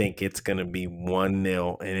I think it's going to be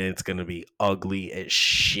 1-0 and it's going to be ugly as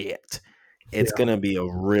shit. It's going to be a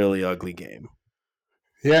really ugly game.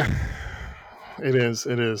 Yeah, it is.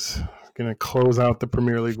 It is. Going to close out the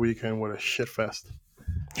Premier League weekend with a shit fest.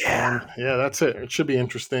 Yeah. Yeah, that's it. It should be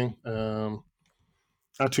interesting.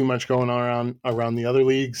 Not too much going on around the other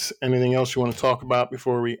leagues. Anything else you want to talk about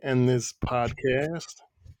before we end this podcast?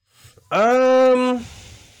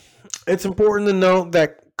 It's important to note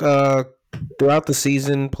that Throughout the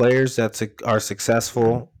season, players that are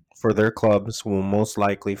successful for their clubs will most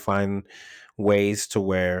likely find ways to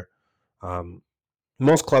where um,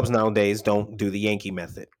 most clubs nowadays don't do the Yankee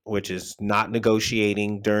method, which is not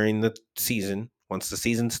negotiating during the season. Once the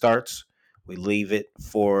season starts, we leave it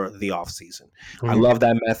for the off season. I Mhm. love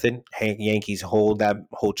that method. Yankees hold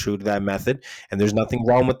true to that method, and there's nothing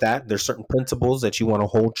wrong with that. There's certain principles that you want to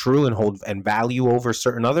hold true and hold and value over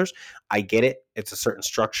certain others. I get it. It's a certain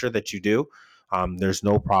structure that you do. There's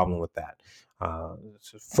no problem with that.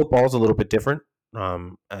 Football is a little bit different.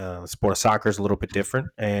 Sport of soccer is a little bit different,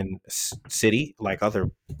 and City, like other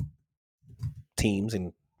teams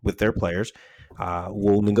and with their players,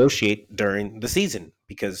 will negotiate during the season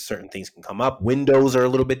because certain things can come up. Windows are a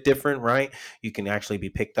little bit different, right? You can actually be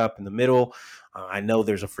picked up in the middle. I know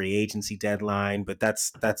there's a free agency deadline, but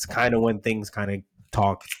that's kind of when things kind of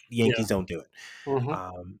talk. Yeah. Yankees don't do it. Hmm.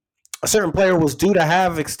 Um, a certain player was due to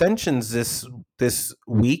have extensions this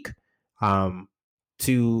week um,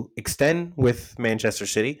 to extend with Manchester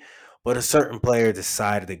City, but a certain player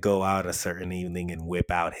decided to go out a certain evening and whip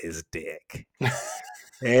out his dick.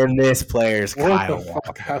 And this player is What the Kyle fuck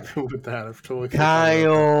Walker. happened with that? I've totally forgot about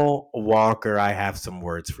Kyle Walker, I have some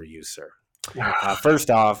words for you, sir. that. First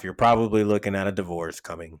off, you're probably looking at a divorce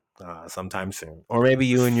coming sometime soon, or maybe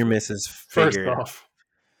you and your missus First figure it out. off,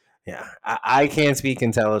 Yeah, I can't speak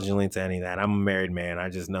intelligently to any of that. I'm a married man. I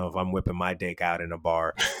just know if I'm whipping my dick out in a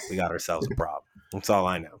bar, we got ourselves a problem. That's all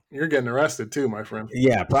I know. you're getting arrested too, my friend.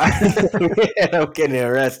 Yeah, I'm getting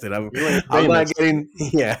arrested. You ain't I'm not famous. getting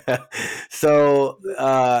yeah. So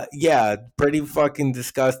yeah, pretty fucking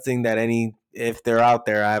disgusting that any if they're out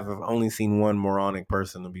there, I've only seen one moronic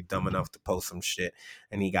person to be dumb enough to post some shit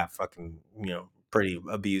and he got fucking, pretty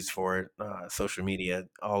abused for it. Social media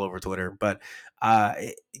all over Twitter. But uh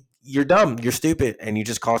you're dumb, you're stupid, and you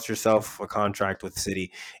just cost yourself a contract with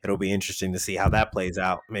City. It'll be interesting to see how that plays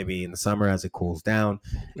out, maybe in the summer as it cools down.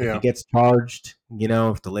 If he Yeah. gets charged,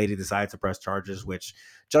 if the lady decides to press charges, which,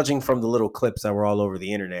 judging from the little clips that were all over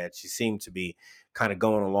the internet, she seemed to be kind of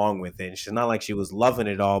going along with it. She's not like she was loving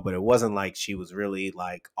it all, but it wasn't like she was really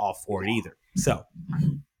like all for it either. So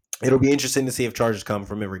it'll be interesting to see if charges come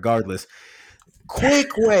from it regardless.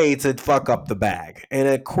 Quick way to fuck up the bag and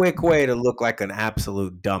a quick way to look like an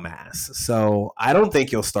absolute dumbass. So I don't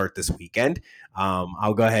think you'll start this weekend.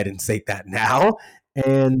 I'll go ahead and state that now.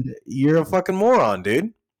 And you're a fucking moron,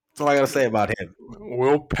 dude. That's all I gotta say about him.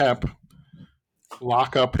 Will Pep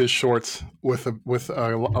lock up his shorts with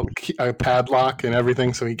a padlock and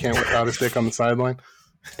everything so he can't whip out his dick on the sideline?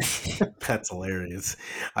 That's hilarious.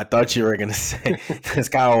 I thought you were gonna say this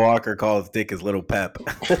Kyle Walker calls Dick his little Pep.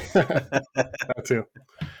 That too.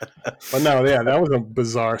 But no, yeah, that was a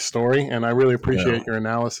bizarre story, and I really appreciate your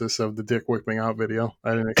analysis of the dick whipping out video.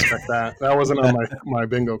 I didn't expect that. That wasn't on my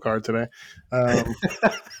bingo card today. Um,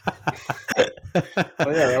 but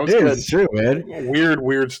yeah, that was It good. is true, man.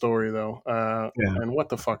 Weird story though. Yeah. And what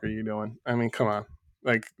the fuck are you doing? I mean, come on.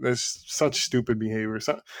 Like, there's such stupid behavior.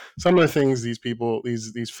 Some of the things these people,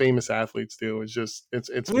 these famous athletes do is just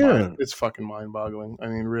Yeah. it's fucking mind boggling. I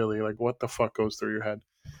mean, really, like, what the fuck goes through your head?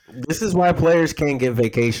 This is why players can't get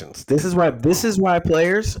vacations. This is why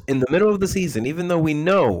players in the middle of the season, even though we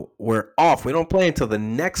know we're off, we don't play until the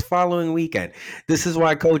next following weekend. This is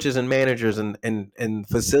why coaches and managers and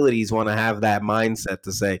facilities want to have that mindset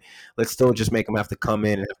to say, let's still just make them have to come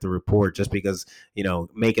in and have to report just because,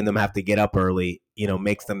 making them have to get up early,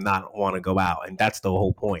 makes them not want to go out. And that's the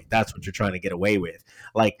whole point. That's what you're trying to get away with.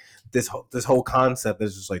 Like this whole concept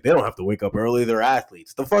is just like they don't have to wake up early. They're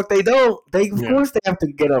athletes. The fuck they don't. They of Yeah, course they have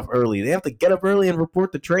to get up early. They have to get up early and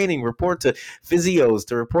report to training, report to physios,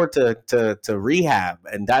 to report to rehab,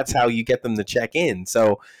 and that's how you get them to check in.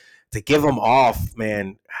 So to give them off,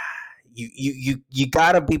 man. You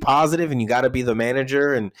gotta be positive and you gotta be the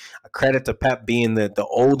manager, and a credit to Pep being the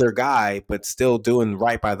older guy but still doing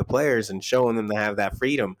right by the players and showing them to have that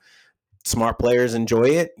freedom. Smart players enjoy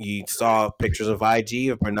it. You saw pictures of IG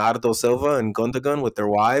of Bernardo Silva and Gundogan with their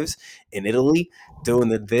wives in Italy doing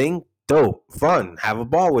the thing. Dope, fun, have a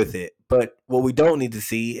ball with it. But what we don't need to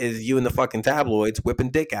see is you in the fucking tabloids whipping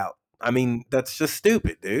dick out. I mean, that's just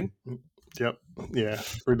stupid, dude. yep, yeah,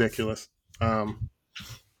 ridiculous. Um,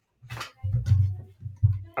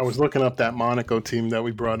 I was looking up that Monaco team that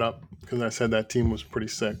we brought up because I said that team was pretty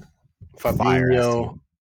sick. Fire ass Fabinho,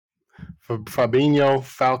 team. Fabinho,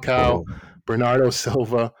 Falcao, Mm, Bernardo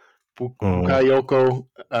Silva, mm. Bukayoko,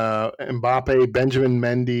 Mbappe, Benjamin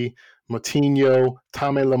Mendy, Moutinho,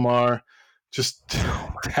 Tame Lamar. Just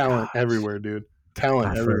Oh my talent gosh. everywhere, dude. Talent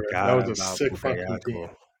I everywhere. That forgot was a about sick fucking team.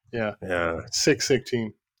 Bukayaku. Yeah, Yeah. sick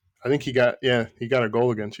team. I think he got a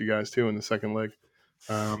goal against you guys too in the second leg.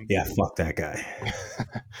 Yeah, fuck that guy.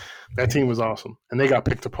 That team was awesome, and they got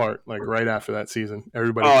picked apart like right after that season. Oh,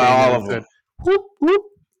 Everybody came in all and of said, them. "Whoop whoop,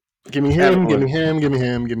 give me him, give Everyone. me him, give me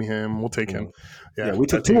him, give me him. We'll take him." Yeah, Yeah, we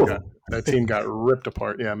took two of that them. team got ripped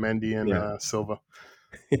apart. Yeah, Mendy and Yeah. Silva.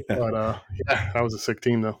 Yeah. But yeah, that was a sick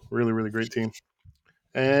team though. Really, really great team.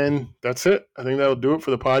 And that's it. I think that'll do it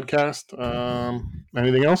for the podcast.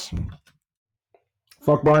 Anything else?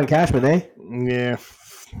 Fuck Brian Cashman, eh? Yeah.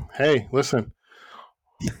 Hey, listen.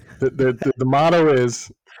 The motto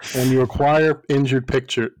is when you acquire injured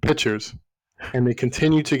pitchers and they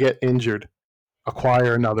continue to get injured,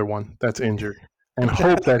 acquire another one that's injured and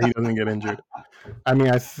hope that he doesn't get injured. I mean,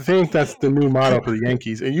 I think that's the new motto for the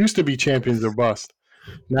Yankees. It used to be champions or bust.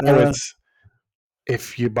 Now Uh, it's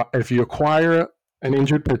if you acquire an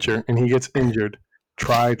injured pitcher and he gets injured,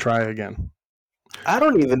 try again. I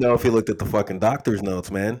don't even know if he looked at the fucking doctor's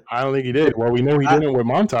notes, man. I don't think he did. Well, we know he I, didn't with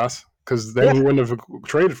Montas because then yeah, he wouldn't have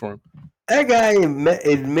traded for him. that guy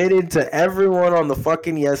admitted to everyone on the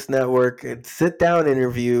fucking Yes Network, sit down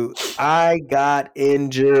interview. I got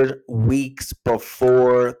injured weeks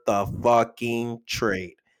before the fucking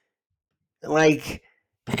trade. Like,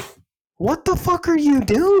 what the fuck are you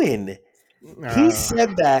doing? He Uh,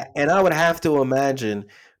 said that, and I would have to imagine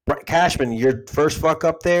Cashman, your first fuck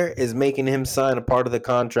up there is making him sign a part of the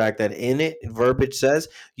contract that in it, verbiage says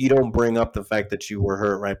you don't bring up the fact that you were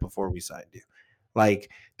hurt right before we signed you. Like,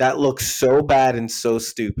 that looks so bad and so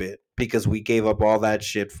stupid because we gave up all that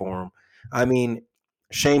shit for him. I mean,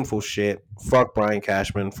 shameful shit. Fuck Brian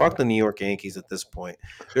Cashman. Fuck the New York Yankees at this point.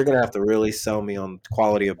 You're going to have to really sell me on the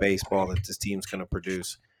quality of baseball that this team's going to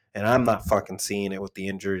produce. And I'm not fucking seeing it with the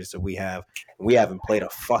injuries that we have. We haven't played a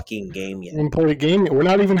fucking game yet. we played a game. We're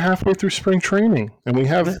not even halfway through spring training, and we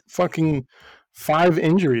have Yeah, fucking 5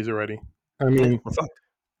 injuries already. I yeah, mean, we're fucked.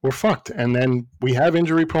 we're fucked. And then we have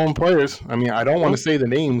injury-prone players. I mean, I don't want to Mhm. say the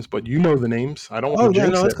names, but you know the names. I don't want Oh to yeah,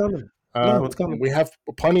 jinx no, it's it. coming. No, it's coming. We have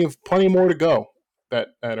plenty more to go that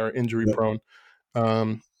are Yep. injury-prone.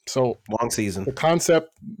 So Long season. the concept,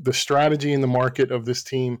 the strategy in the market of this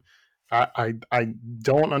team, I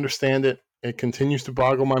don't understand it. It continues to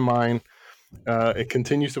boggle my mind. It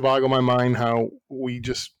continues to boggle my mind how we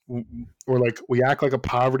act like a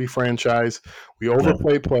poverty franchise. We Yeah.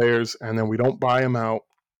 overplay players and then we don't buy them out.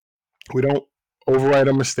 We don't override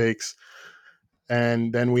our mistakes,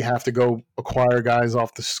 and then we have to go acquire guys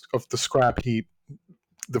off the scrap heap.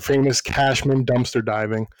 The famous Cashman dumpster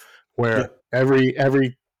diving, Yeah. where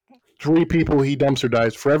every 3 people he dumpster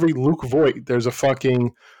dives. For every Luke Voigt, there's a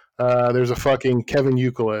fucking Kevin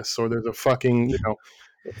Youkilis, or there's a fucking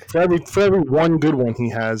for every one good one he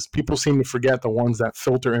has, people seem to forget the ones that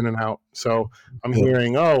filter in and out. So I'm Yeah.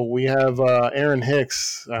 hearing, oh, we have Aaron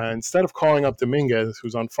Hicks instead of calling up Dominguez,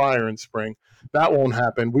 who's on fire in spring. That won't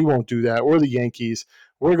happen. We won't do that. We're the Yankees.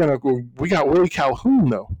 We got Willie Calhoun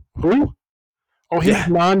though. Who? Oh, he was Yeah.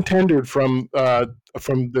 non-tendered from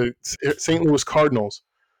the St. Louis Cardinals.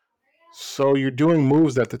 So you're doing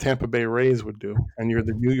moves that the Tampa Bay Rays would do, and you're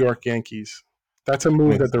the New York Yankees. That's a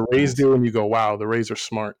move that Makes the Rays sense. do, and you go, "Wow, the Rays are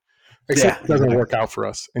smart." Except Yeah, it doesn't work exactly. out for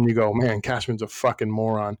us, and you go, "Man, Cashman's a fucking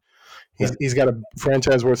moron. Yeah. He's got a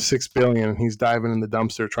franchise worth $6 billion, and he's diving in the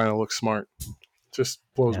dumpster trying to look smart." Just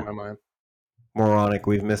blows Yeah. my mind. Moronic.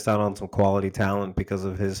 We've missed out on some quality talent because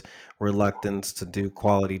of his reluctance to do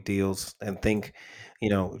quality deals and think,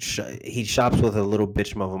 he shops with a little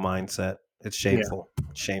bitch of a mindset. It's Yeah, shameful. yeah.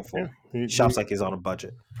 Shameful. He He shops like he's on a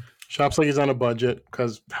budget. shops like he's on a budget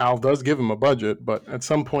because Hal does give him a budget, but at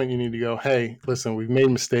some point you need to go, hey, listen, we've made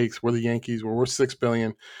mistakes. We're the Yankees. We're worth $6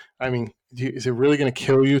 billion. I mean, is it really going to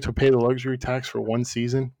kill you to pay the luxury tax for one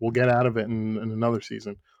season? We'll get out of it in another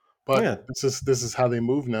season. But Yeah. this is how they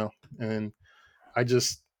move now, and I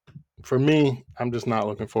just for me, I'm just not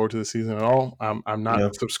looking forward to the season at all. I'm not Yeah.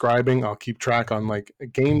 subscribing. I'll keep track on like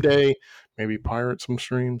game day, maybe pirate some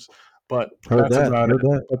streams, but Heard that's that. about it. Heard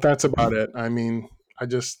that. But that's about it. I mean,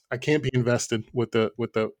 I can't be invested with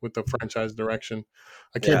the franchise direction.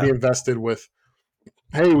 I can't be Yeah. invested with,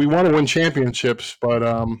 hey, we want to win championships, but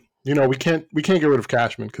we can't get rid of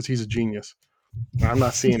Cashman because he's a genius. I'm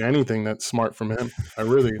not seeing anything that's smart from him. I'm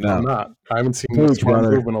No. not. I haven't seen a Preach, smart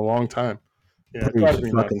brother. move in a long time. Yeah, it Preach. drives It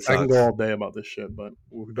me fucking nuts. I can go sucks. all day about this shit, but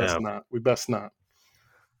we best Yeah. not. We best not.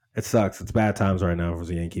 It sucks. It's bad times right now for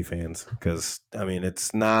the Yankee fans because,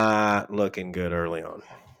 it's not looking good early on.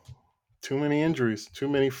 Too many injuries. Too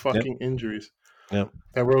many Yep. fucking injuries. Yep.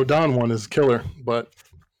 That Rodon one is killer. But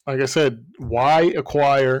like I said, why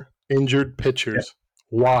acquire injured Yep. pitchers?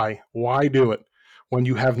 Why? Why do it when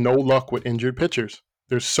you have no luck with injured pitchers?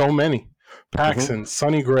 There's so many. Mm-hmm. Paxton,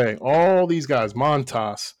 Sonny Gray, all these guys,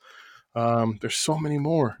 Montas. There's so many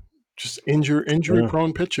more. Just injury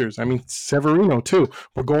prone pitchers. I mean, Severino too.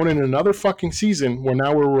 We're going in another fucking season where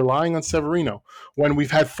now we're relying on Severino when we've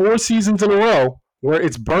had 4 seasons in a row where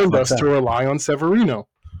it's burned us to rely on Severino.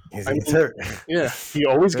 He I gets mean, hurt. yeah, he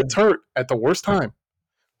always gets hurt at the worst time.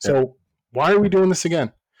 So why are we doing this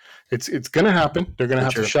again? It's going to happen. They're going to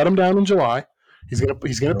have to shut him down in July. He's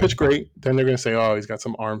gonna pitch great. Then they're gonna say, oh, he's got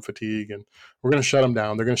some arm fatigue, and we're gonna shut him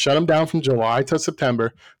down. They're gonna shut him down from July to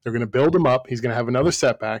September. They're gonna build him up. He's gonna have another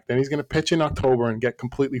setback. Then he's gonna pitch in October and get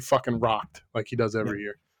completely fucking rocked like he does every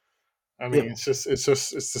year. I mean, it's the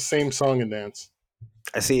same song and dance.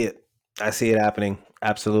 I see it happening.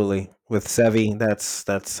 Absolutely. With Sevy,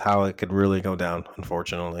 that's how it could really go down,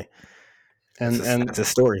 unfortunately. And it's a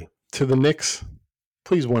story. To the Knicks,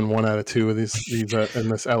 please win 1 out of 2 of these in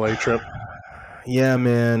this LA trip. Yeah,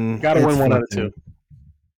 man. Got to win 1 out of 2.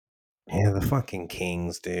 Yeah, the fucking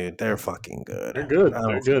Kings, dude. They're fucking good. They're good.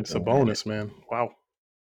 They're good. It's a bonus, man. Wow.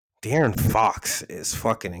 De'Aaron Fox is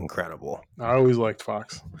fucking incredible. I always liked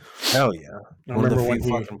Fox. Hell yeah. I remember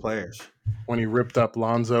when he ripped up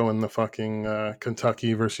Lonzo in the fucking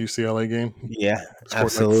Kentucky versus UCLA game. Yeah, scored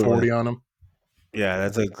absolutely. Like 40 on him. Yeah,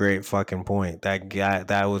 that's a great fucking point.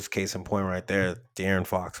 That was case in point right there. De'Aaron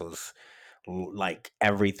Fox was like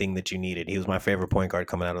everything that you needed. He was my favorite point guard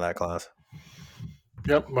coming out of that class.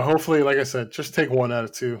 Yep, but hopefully, like I said, just take 1 out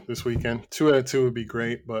of 2 this weekend. 2 out of 2 would be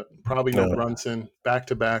great, but probably no Brunson.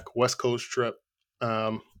 Back-to-back West Coast trip.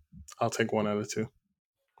 I'll take 1 out of 2.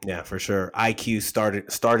 Yeah, for sure. IQ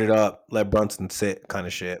started up, let Brunson sit kind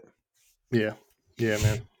of shit. Yeah,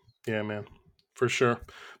 man. For sure.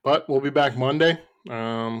 But we'll be back Monday.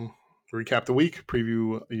 Recap the week,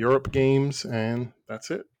 preview Europe games, and that's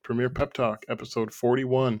it. Premier Pep Talk, episode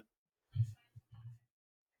 41.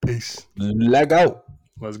 Peace. Let's go.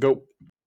 Let's go.